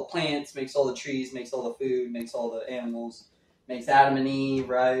makes all the plants, makes all the trees, makes all the food, makes all the animals, makes Adam and Eve,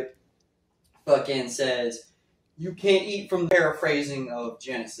 right? Fucking says, you can't eat from the paraphrasing of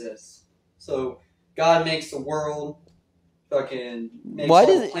Genesis. So God makes the world, fucking makes What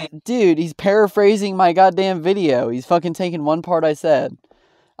all is the it? plants. Dude, he's paraphrasing my goddamn video. He's fucking taking one part I said.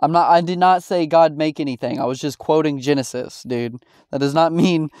 I did not say God make anything. I was just quoting Genesis, dude. That does not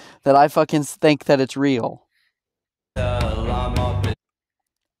mean that I fucking think that it's real. I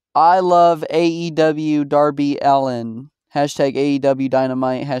love AEW Darby Allin. Hashtag AEW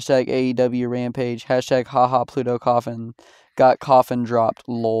Dynamite. Hashtag AEW Rampage. Hashtag haha PlutoCoffin. Got coffin dropped.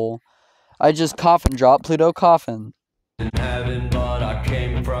 Lol. I just coffin dropped PlutoCoffin.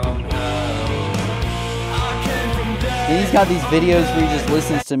 And he's got these videos where he just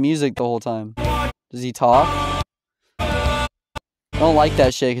listens to music the whole time. Does he talk? I don't like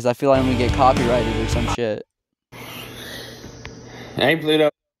that shit because I feel like I'm gonna get copyrighted or some shit. Hey, Pluto.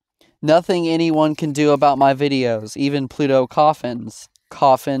 Nothing anyone can do about my videos, even PlutoCoffins.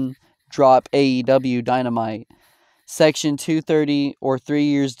 Coffin, drop AEW Dynamite. Section 230 or 3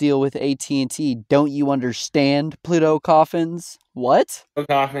 years deal with AT&T. Don't you understand, PlutoCoffins? What?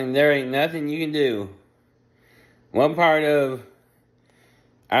 Coffin, there ain't nothing you can do. What part of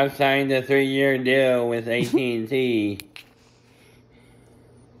I've signed a 3-year deal with AT&T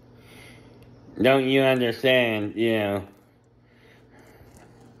don't you understand, you know?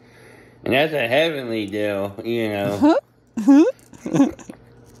 And that's a heavenly deal, you know.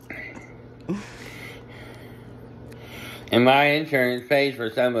 And my insurance pays for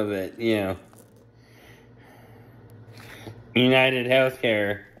some of it, you know. United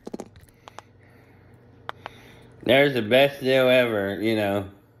Healthcare. There's the best deal ever, you know.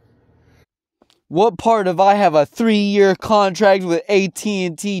 What part of I have a 3-year contract with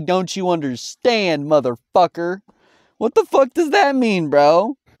AT&T don't you understand, motherfucker? What the fuck does that mean,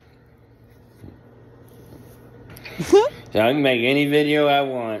 bro? So I can make any video I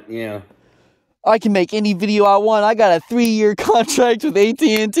want, you know. I can make any video I want. I got a 3-year contract with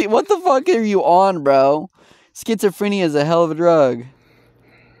AT&T. What the fuck are you on, bro? Schizophrenia is a hell of a drug.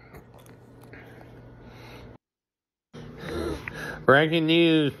 Breaking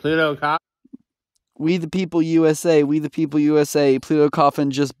news, PlutoCoffin. We the People USA, We the People USA. PlutoCoffin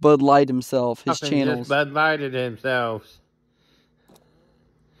just Bud Light himself. His channels. Just Bud Lighted himself.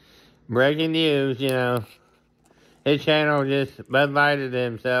 breaking news, his channel just Bud Lighted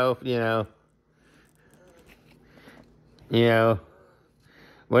himself,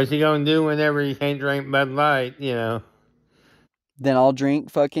 what's he gonna do whenever he can't drink Bud Light, Then I'll drink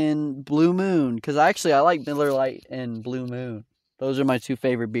fucking Blue Moon. Because actually, I like Miller Lite and Blue Moon. Those are my two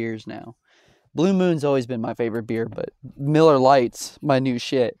favorite beers now. Blue Moon's always been my favorite beer, but Miller Lite's my new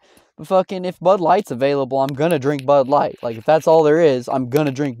shit. But fucking, if Bud Light's available, I'm gonna drink Bud Light. Like, if that's all there is, I'm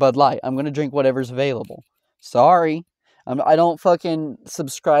gonna drink Bud Light. I'm gonna drink whatever's available. Sorry. I don't fucking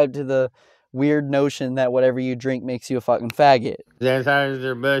subscribe to the weird notion that whatever you drink makes you a fucking faggot. That's how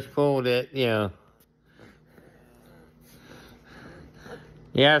their Bush pulled it, You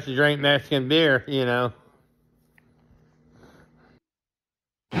have to drink Mexican beer,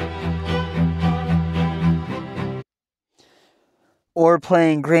 Or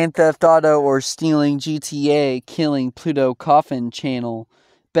playing Grand Theft Auto or stealing GTA, killing Pluto Coffin channel.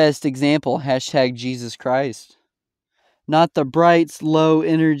 Best example, hashtag Jesus Christ. Not the bright, low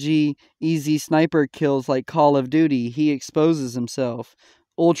energy, easy sniper kills like Call of Duty. He exposes himself.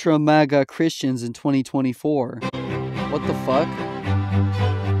 Ultra MAGA Christians in 2024. What the fuck?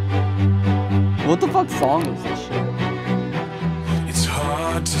 What the fuck song is this shit? It's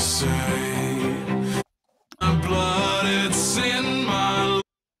hard to say. My blood, it's in my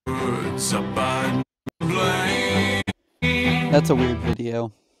words. I blame. That's a weird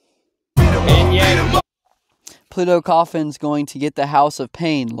video. And yet, Pluto Coffin's going to get the House of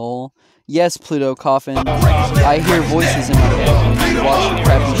Pain, lol. Yes, Pluto Coffin. I hear voices in my head when you watch the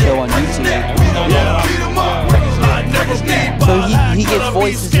crappy show on YouTube. So he gets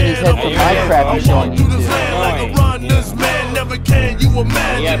voices in his head from my crappy show on YouTube.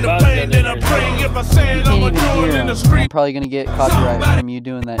 Yeah, You can't even hear him. I'm probably gonna get copyright from you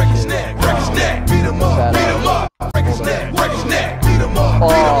doing that shit.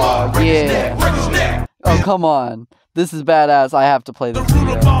 Oh, yeah. Oh, come on. This is badass. I have to play this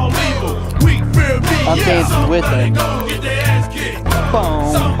video. I'm dancing with him. Boom,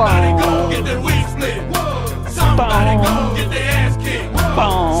 boom. Boom, boom.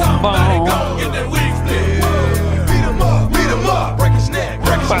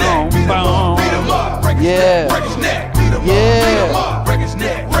 Yeah.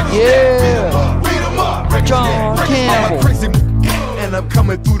 Yeah. John Campbell. And I'm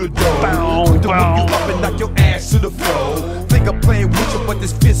coming through the door. Put the you up and knock your ass to the floor. Think I'm playing with you, but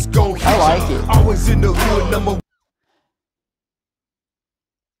this fist gon' hit I like it. Always in the hood, number.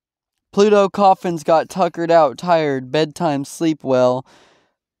 Pluto Coffins got tuckered out, tired, bedtime, sleep well.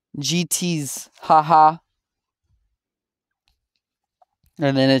 GT's, haha.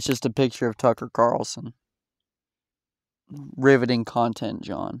 And then it's just a picture of Tucker Carlson. Riveting content,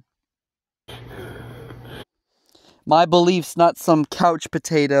 John. My beliefs, not some couch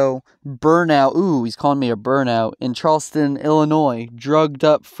potato. Burnout. Ooh, he's calling me a burnout. In Charleston, Illinois. Drugged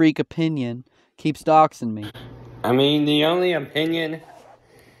up freak opinion. Keeps doxing me. I mean, the only opinion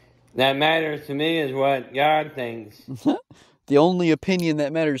that matters to me is what God thinks. The only opinion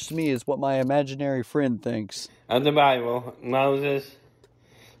that matters to me is what my imaginary friend thinks. Of the Bible, Moses,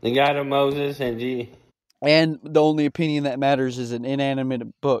 the God of Moses, and And the only opinion that matters is an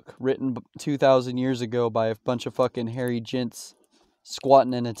inanimate book written 2,000 years ago by a bunch of fucking hairy gents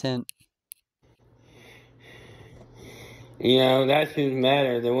squatting in a tent. That's who's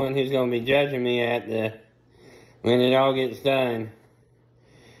matter. The one who's going to be judging me when it all gets done.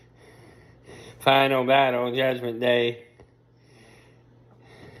 Final battle, judgment day.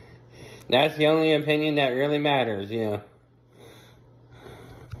 That's the only opinion that really matters,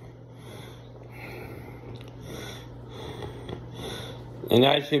 And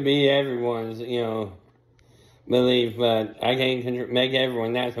that should be everyone's, belief, but I can't make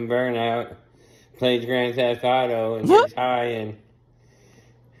everyone. That's a burnout. Plays Grand Theft Auto and gets high and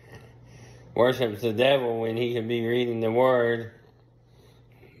worships the devil when he could be reading the Word.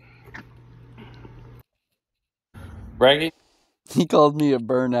 Breaking. He called me a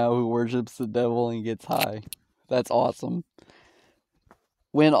burnout who worships the devil and gets high. That's awesome.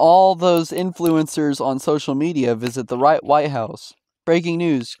 When all those influencers on social media visit the White House. Breaking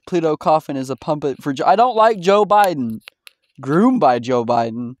news. Pluto Coffin is a puppet for I don't like Joe Biden. Groomed by Joe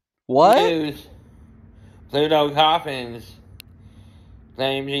Biden. What? News. Pluto Coffins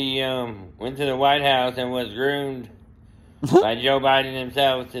claims he went to the White House and was groomed by Joe Biden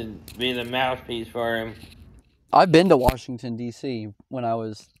himself to be the mouthpiece for him. I've been to Washington, D.C. when I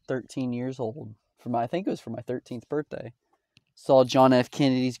was 13 years old. I think it was for my 13th birthday. Saw John F.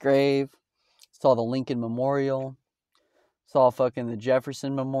 Kennedy's grave. Saw the Lincoln Memorial. Saw fucking the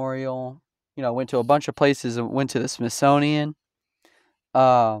Jefferson Memorial. Went to a bunch of places and went to the Smithsonian.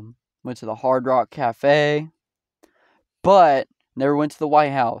 Went to the Hard Rock Cafe. But never went to the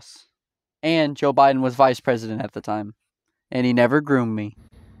White House. And Joe Biden was vice president at the time. And he never groomed me.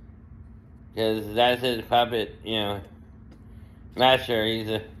 Because that's his puppet, master.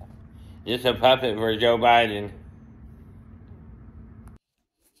 He's just a puppet for Joe Biden.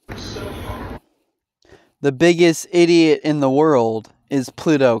 The biggest idiot in the world is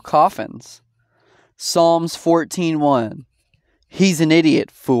PlutoCoffins. Psalms 14:1. He's an idiot,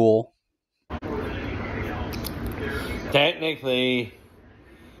 fool. Technically,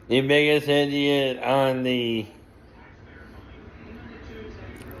 the biggest idiot on the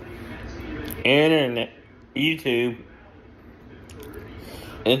internet, YouTube,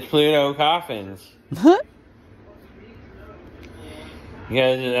 is PlutoCoffins.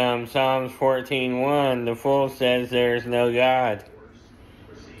 Because Psalms 14:1, the fool says there is no God.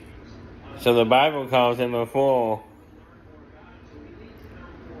 So the Bible calls him a fool.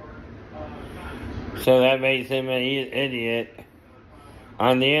 So that makes him an idiot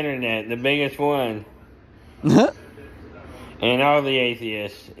on the internet, the biggest one. And all the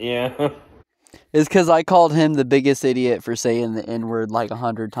atheists, It's because I called him the biggest idiot for saying the N-word like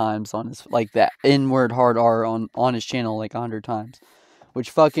 100 times on his, like that N-word hard R on his channel like 100 times. Which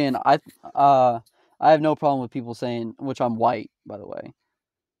fucking, I have no problem with people saying, which I'm white, by the way.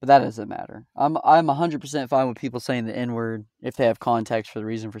 But that doesn't matter. I'm 100% fine with people saying the N-word if they have context for the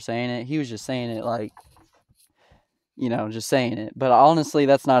reason for saying it. He was just saying it like, just saying it. But honestly,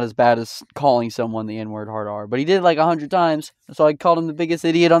 that's not as bad as calling someone the N-word hard R. But he did it like 100 times, so I called him the biggest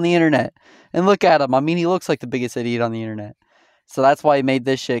idiot on the internet. And look at him. I mean, he looks like the biggest idiot on the internet. So that's why he made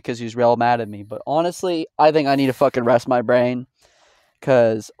this shit, because he was real mad at me. But honestly, I think I need to fucking rest my brain.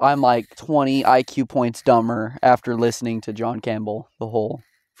 Because I'm like 20 IQ points dumber after listening to John Campbell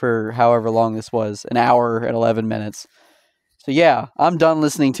for however long this was. An hour and 11 minutes. So yeah, I'm done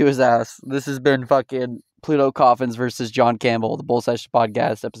listening to his ass. This has been fucking PlutoCoffins versus John Campbell, the Bull Session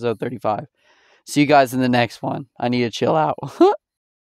Podcast, episode 35. See you guys in the next one. I need to chill out.